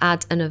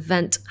add an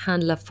event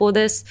handler for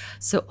this.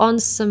 So on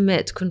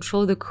submit,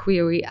 control the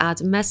query,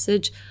 add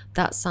message.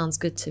 That sounds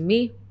good to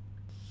me.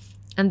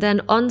 And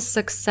then on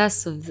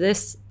success of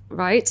this,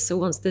 right? So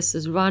once this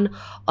is run,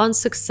 on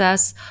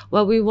success,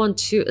 well, we want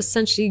to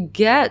essentially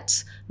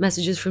get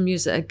messages from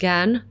user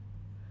again,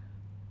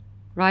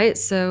 right?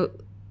 So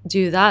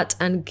do that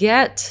and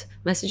get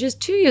messages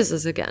to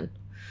users again.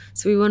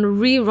 So we want to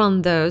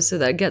rerun those so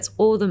that it gets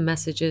all the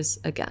messages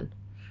again.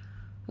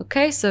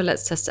 Okay, so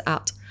let's test it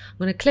out. I'm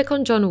going to click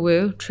on John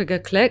Woo, trigger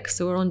click.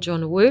 So we're on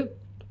John Woo,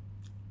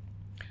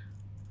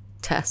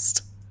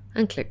 test,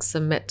 and click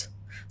submit.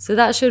 So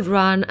that should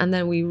run, and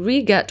then we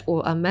re-get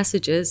all our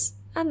messages,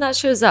 and that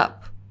shows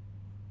up.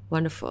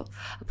 Wonderful.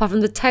 Apart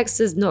from the text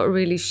is not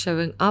really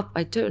showing up.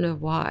 I don't know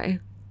why.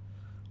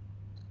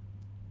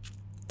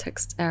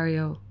 Text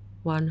area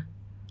 1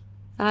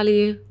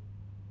 value.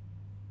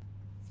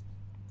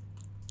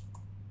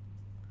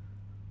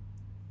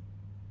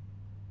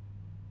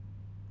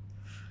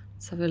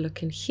 Let's have a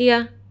look in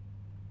here.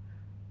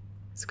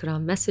 Let's go to our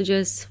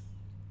messages.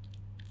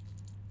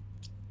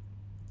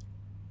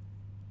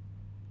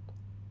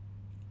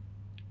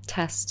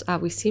 Test.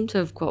 We seem to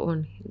have got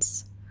one.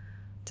 Let's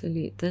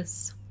delete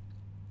this.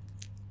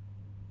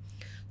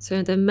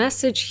 So the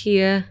message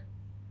here,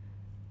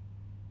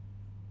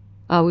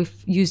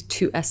 we've used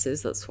 2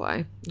 S's, that's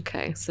why.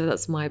 Okay, so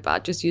that's my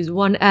bad. Just use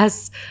 1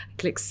 S,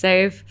 click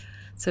save.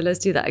 So let's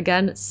do that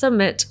again.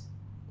 Submit.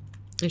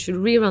 It should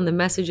rerun the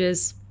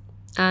messages.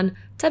 And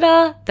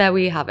ta-da, there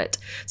we have it.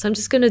 So I'm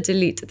just going to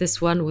delete this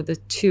one with the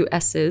 2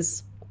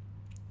 S's.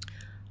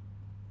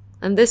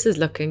 And this is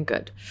looking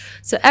good.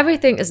 So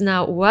everything is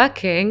now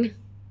working.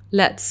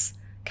 Let's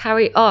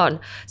carry on.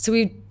 So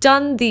we've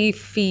done the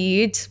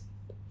feed.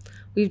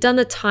 We've done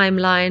the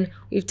timeline.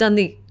 We've done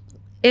the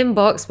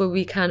inbox where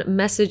we can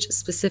message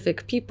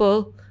specific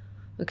people,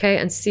 okay,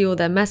 and see all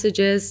their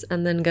messages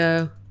and then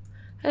go,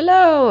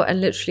 hello, and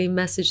literally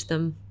message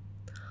them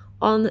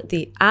on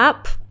the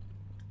app.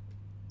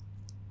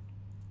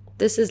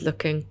 This is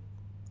looking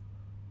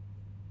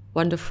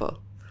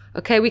wonderful.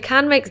 Okay, we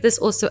can make this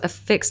also a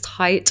fixed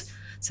height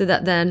so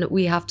that then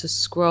we have to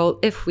scroll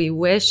if we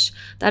wish.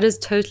 That is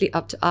totally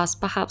up to us.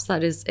 Perhaps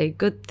that is a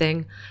good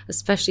thing,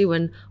 especially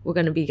when we're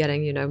going to be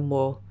getting, you know,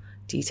 more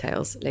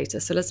details later.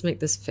 So let's make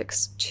this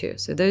fixed too.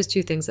 So those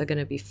 2 things are going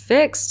to be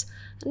fixed.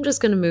 I'm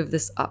just going to move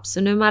this up. So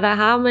no matter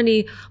how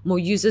many more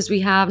users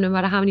we have, no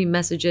matter how many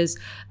messages,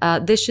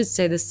 this should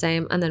stay the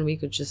same. And then we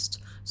could just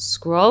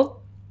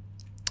scroll.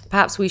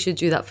 Perhaps we should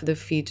do that for the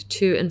feed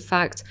too. In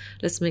fact,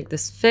 let's make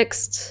this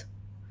fixed.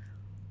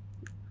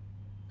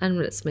 And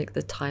let's make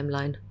the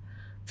timeline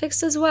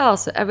fixed as well.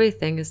 So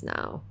everything is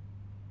now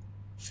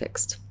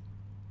fixed.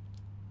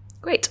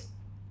 Great.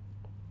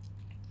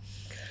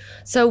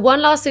 So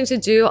one last thing to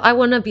do, I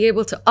want to be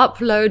able to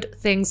upload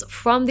things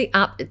from the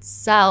app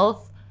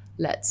itself.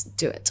 Let's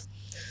do it.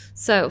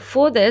 So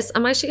for this,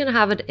 I'm actually going to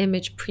have an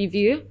image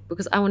preview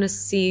because I want to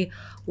see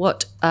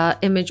what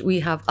image we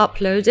have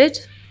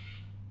uploaded.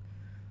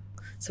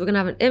 So we're going to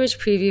have an image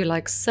preview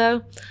like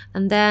so,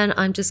 and then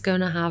I'm just going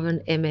to have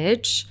an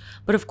image.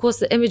 But of course,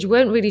 the image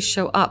won't really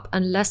show up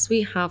unless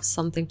we have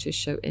something to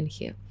show in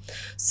here.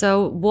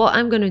 So what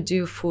I'm going to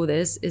do for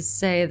this is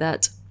say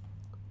that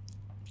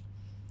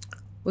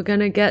we're going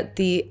to get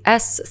the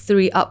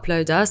S3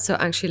 uploader. So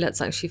actually, let's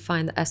actually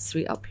find the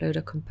S3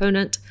 uploader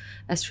component,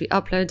 S3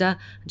 uploader,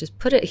 and just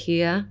put it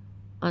here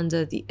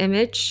under the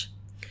image.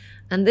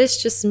 And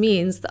this just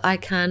means that I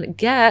can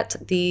get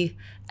the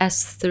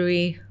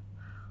S3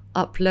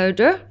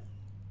 uploader,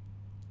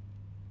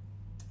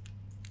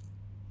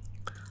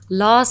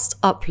 last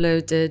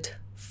uploaded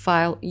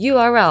file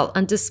URL,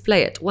 and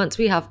display it once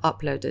we have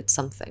uploaded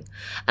something.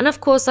 And of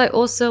course, I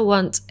also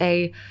want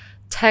a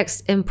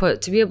text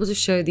input to be able to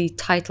show the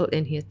title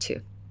in here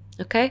too.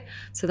 Okay,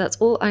 so that's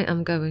all I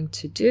am going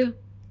to do.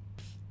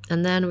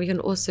 And then we can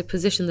also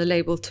position the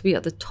label to be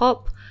at the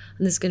top,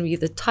 and this is going to be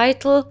the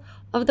title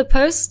of the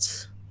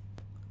post.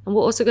 And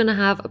we're also going to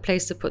have a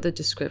place to put the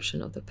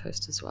description of the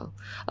post as well.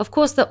 Of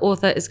course, the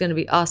author is going to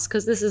be us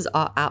because this is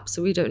our app,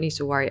 so we don't need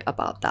to worry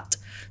about that.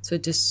 So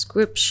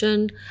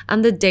description,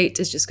 and the date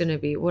is just going to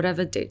be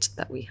whatever date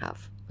that we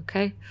have.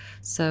 Okay,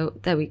 so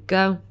there we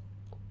go.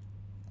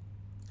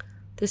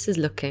 This is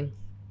looking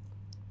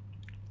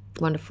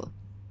wonderful.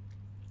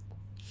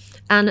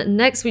 And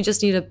next we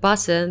just need a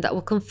button that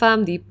will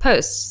confirm the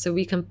post, so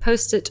we can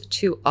post it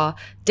to our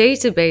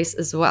database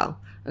as well.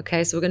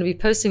 Okay, so we're going to be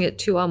posting it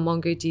to our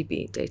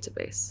MongoDB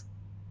database.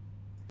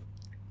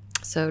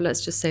 So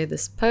let's just say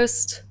this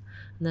post,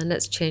 and then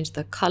let's change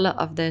the color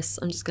of this.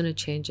 I'm just going to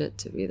change it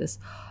to be this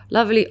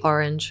lovely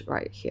orange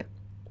right here.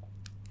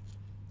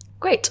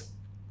 Great.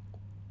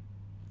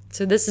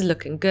 So this is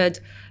looking good.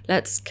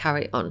 Let's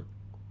carry on.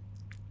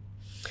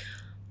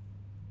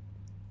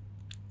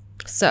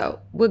 So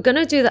we're going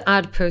to do the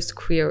add post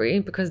query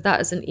because that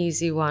is an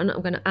easy one.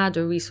 I'm going to add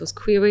a resource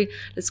query.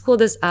 Let's call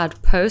this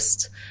add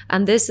post.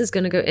 And this is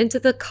going to go into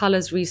the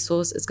colors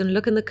resource. It's going to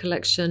look in the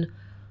collection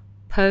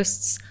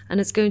posts,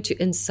 and it's going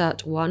to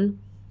insert one.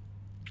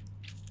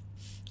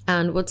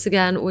 And once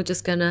again, we're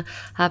just going to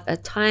have a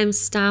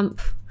timestamp,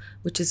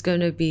 which is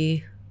going to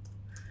be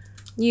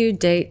new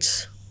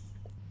date.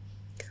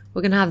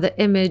 We're going to have the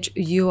image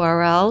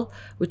URL,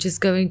 which is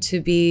going to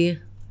be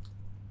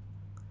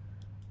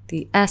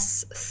the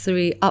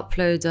S3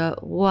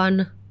 uploader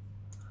 1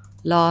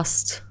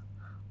 last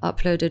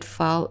uploaded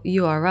file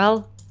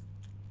URL.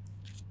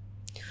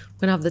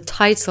 We're going to have the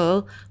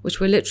title, which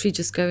we're literally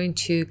just going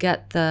to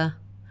get the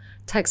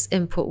text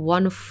input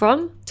 1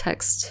 from,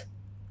 text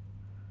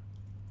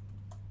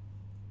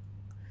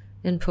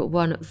input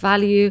 1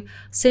 value.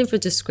 Same for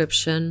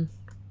description.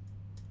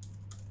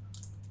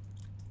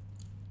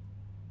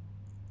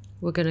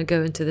 We're going to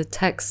go into the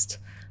text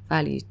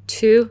value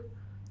 2.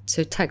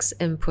 So text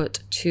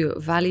input to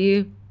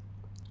value.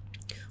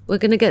 We're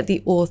going to get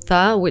the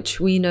author,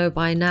 which we know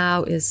by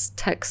now is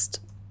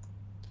text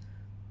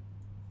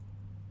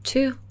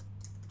to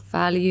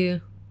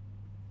value,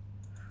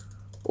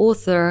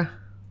 author,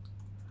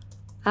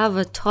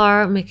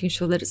 avatar, making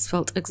sure that it's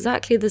spelled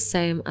exactly the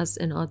same as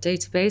in our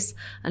database.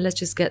 And let's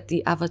just get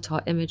the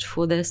avatar image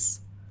for this.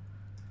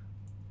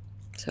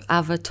 So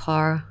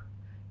avatar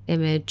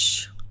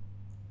image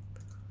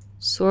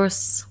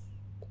source.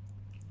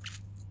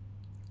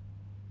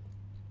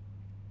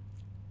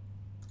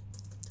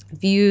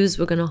 Views,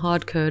 we're going to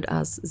hard code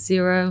as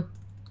 0.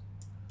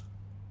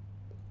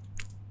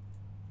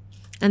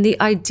 And the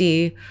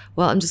ID,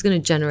 well, I'm just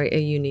going to generate a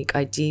unique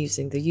ID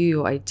using the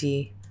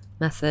UUID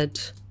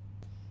method,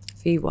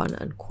 v1,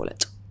 and call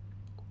it.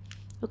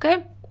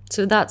 Okay,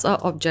 so that's our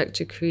object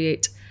to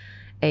create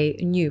a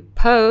new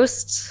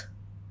post.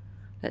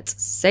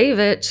 Let's save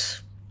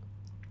it.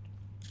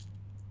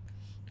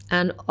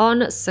 And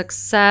on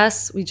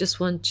success, we just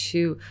want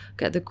to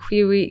get the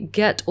query,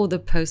 get all the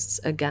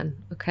posts again.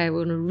 Okay,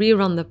 we're going to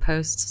rerun the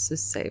posts, so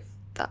save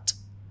that.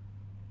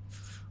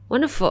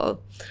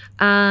 Wonderful.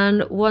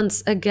 And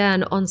once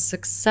again, on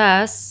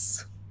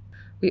success,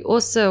 we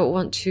also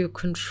want to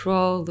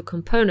control the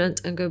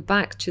component and go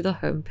back to the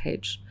home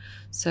page.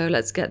 So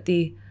let's get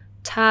the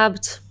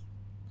tabbed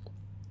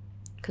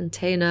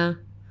container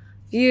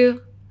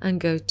view and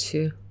go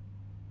to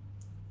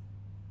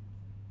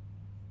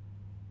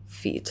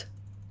feed.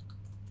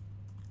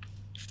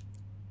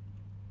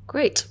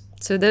 Great.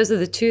 So those are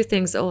the two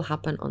things that will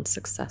happen on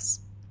success.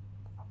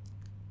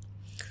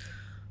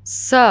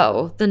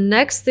 So the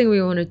next thing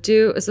we want to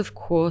do is, of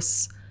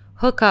course,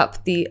 hook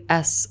up the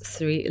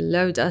S3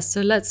 loader.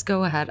 So let's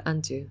go ahead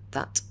and do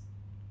that.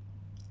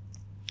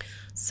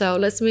 So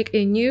let's make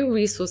a new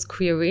resource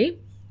query.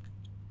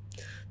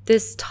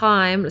 This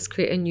time, let's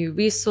create a new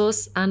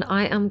resource, and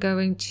I am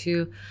going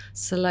to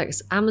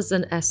select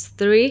Amazon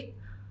S3.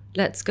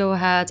 Let's go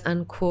ahead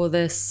and call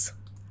this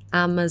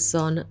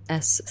Amazon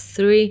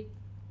S3.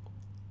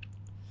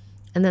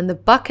 And then the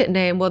bucket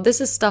name, well,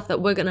 this is stuff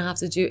that we're going to have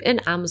to do in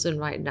Amazon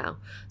right now.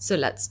 So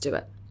let's do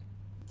it.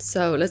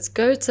 So let's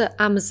go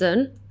to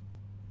Amazon.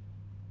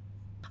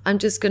 I'm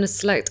just going to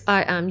select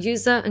I am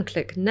user and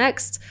click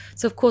next.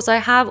 So of course I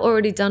have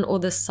already done all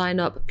this sign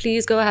up.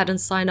 Please go ahead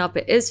and sign up.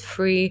 It is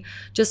free.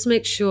 Just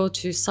make sure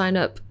to sign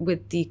up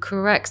with the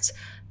correct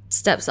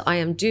steps that I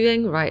am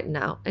doing right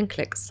now and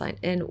click sign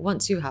in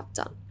once you have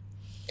done.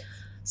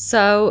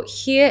 So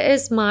here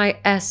is my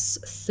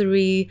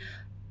S3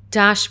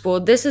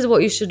 dashboard. This is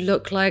what you should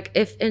look like.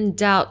 If in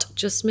doubt,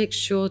 just make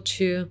sure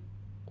to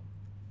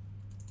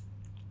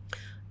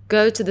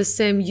go to the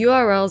same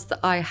URLs that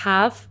I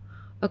have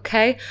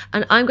Okay,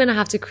 and I'm going to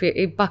have to create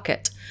a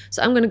bucket.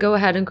 So I'm going to go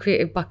ahead and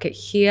create a bucket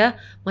here.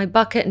 My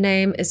bucket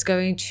name is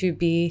going to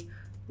be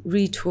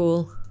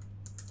Retool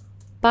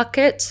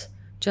bucket,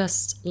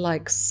 just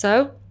like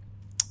so.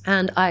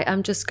 And I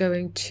am just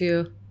going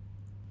to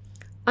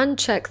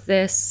uncheck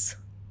this.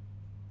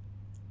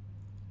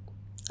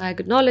 I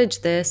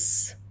acknowledge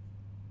this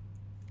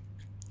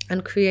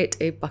and create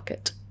a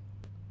bucket.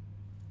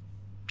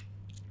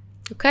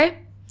 Okay,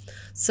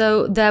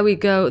 so there we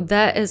go.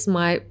 There is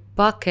my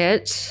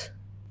bucket.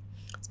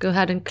 Let's go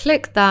ahead and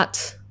click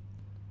that.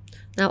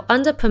 Now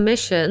under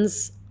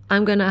permissions,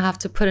 I'm going to have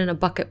to put in a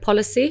bucket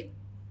policy.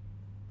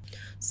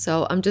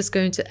 So I'm just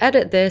going to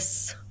edit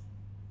this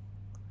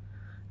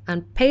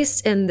and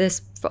paste in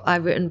this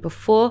I've written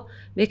before,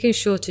 making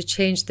sure to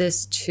change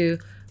this to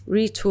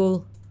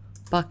Retool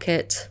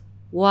bucket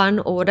 1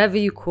 or whatever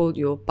you call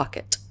your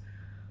bucket.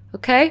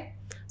 Okay,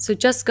 so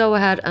just go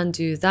ahead and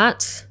do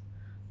that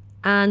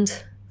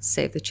and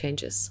save the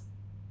changes.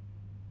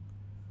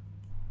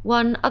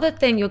 One other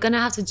thing you're going to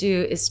have to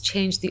do is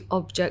change the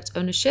object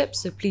ownership.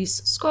 So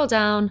please scroll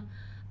down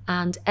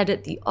and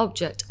edit the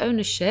object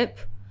ownership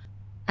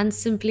and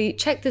simply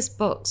check this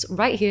box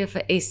right here for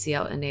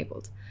ACL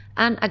enabled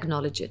and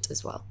acknowledge it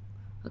as well.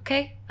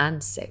 Okay,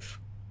 and save.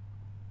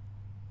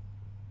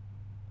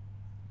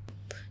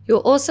 You're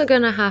also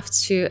going to have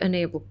to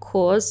enable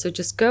cores. So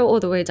just go all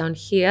the way down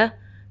here,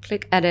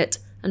 click edit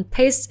and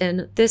paste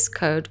in this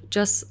code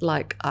just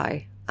like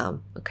I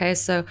am. Okay,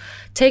 so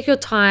take your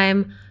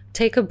time,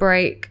 take a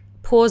break,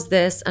 pause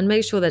this and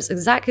make sure that it's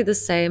exactly the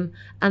same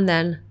and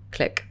then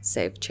click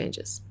save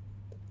changes.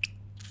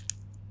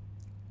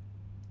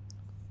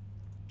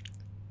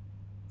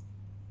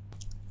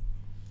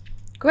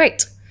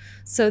 Great,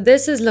 so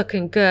this is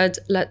looking good.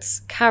 Let's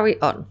carry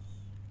on.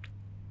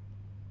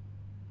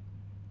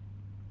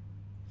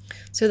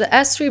 So the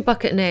S3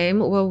 bucket name,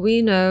 well,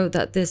 we know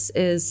that this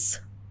is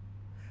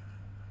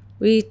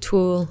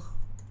Retool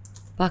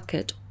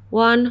bucket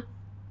 1.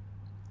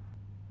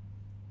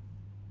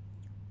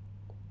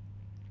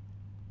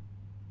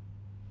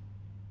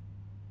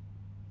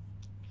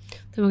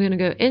 Then we're going to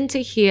go into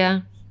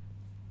here.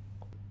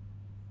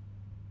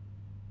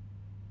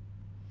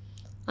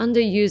 Under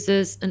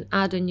users and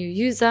add a new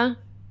user.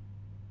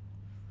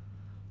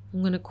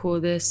 I'm going to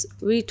call this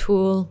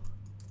Retool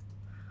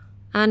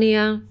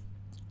Ania.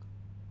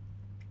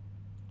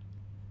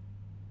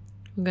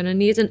 I'm going to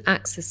need an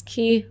access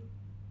key.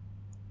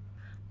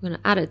 I'm going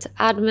to add it to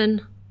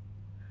admin.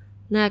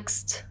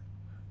 Next,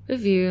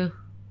 review,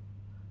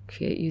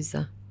 create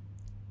user.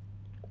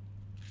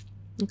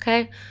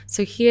 Okay,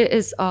 so here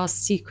is our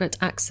secret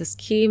access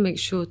key. Make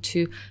sure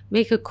to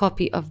make a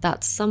copy of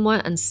that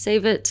somewhere and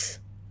save it.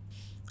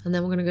 And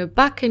then we're going to go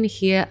back in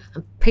here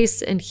and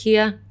paste it in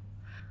here.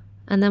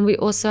 And then we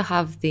also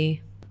have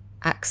the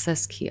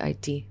access key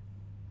ID.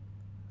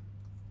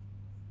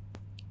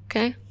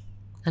 Okay,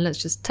 and let's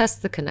just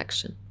test the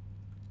connection.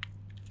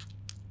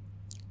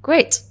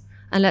 Great,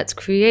 and let's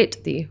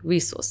create the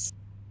resource.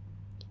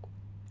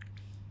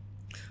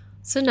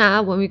 So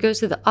now when we go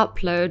to the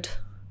upload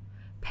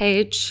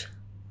page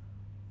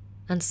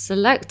and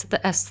select the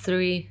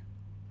S3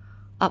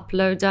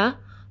 uploader,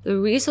 the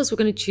resource we're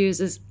going to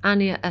choose is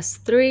Ania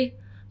S3.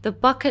 The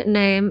bucket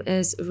name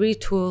is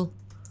Retool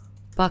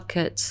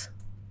bucket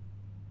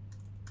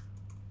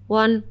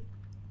 1.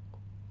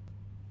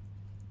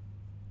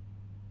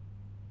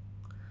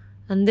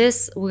 And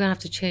this we're going to have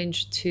to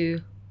change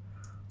to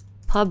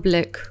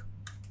public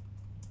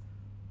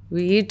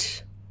read.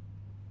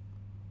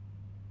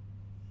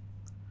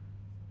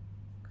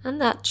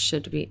 And that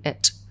should be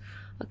it.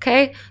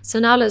 Okay, so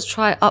now let's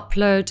try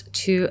upload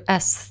to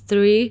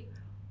S3.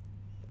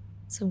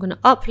 So I'm going to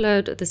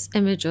upload this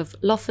image of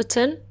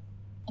Lofferton.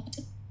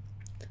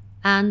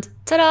 And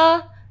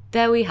ta-da!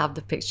 There we have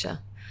the picture.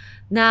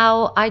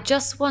 Now, I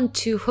just want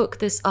to hook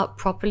this up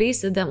properly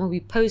so that when we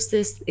post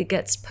this, it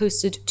gets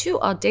posted to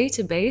our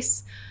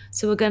database.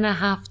 So we're going to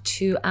have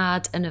to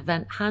add an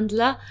event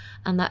handler,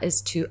 and that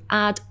is to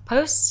add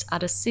post,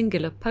 add a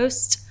singular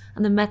post,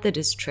 and the method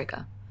is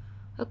trigger.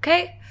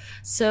 Okay,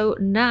 so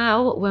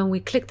now when we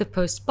click the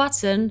post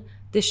button,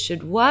 this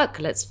should work.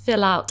 Let's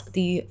fill out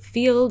the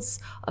fields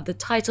of the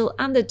title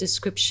and the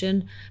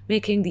description,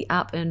 making the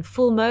app in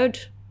full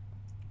mode.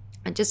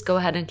 And just go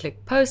ahead and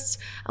click post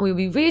and we'll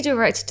be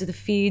redirected to the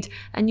feed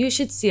and you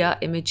should see our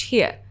image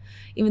here.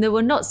 Even though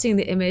we're not seeing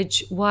the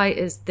image, why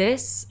is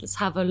this? Let's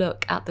have a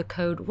look at the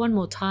code one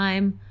more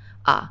time.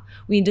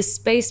 We need a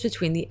space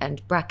between the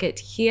end bracket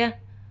here.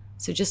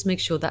 So just make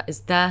sure that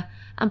is there.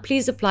 And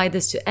please apply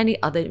this to any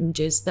other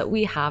images that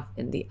we have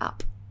in the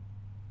app.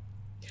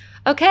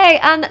 Okay,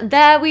 and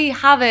there we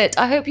have it.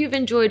 I hope you've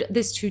enjoyed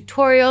this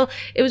tutorial.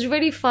 It was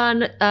really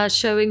fun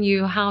showing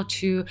you how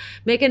to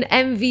make an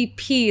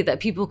MVP that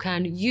people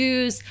can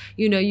use.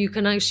 You know, you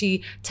can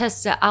actually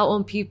test it out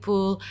on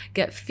people,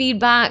 get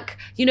feedback.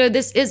 You know,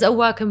 this is a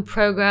work in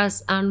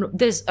progress and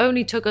this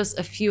only took us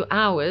a few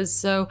hours.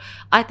 So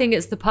I think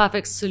it's the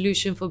perfect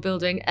solution for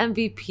building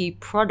MVP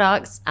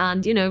products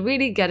and, you know,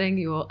 really getting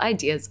your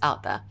ideas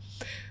out there.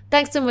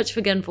 Thanks so much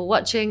again for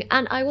watching,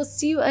 and I will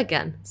see you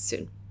again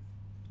soon.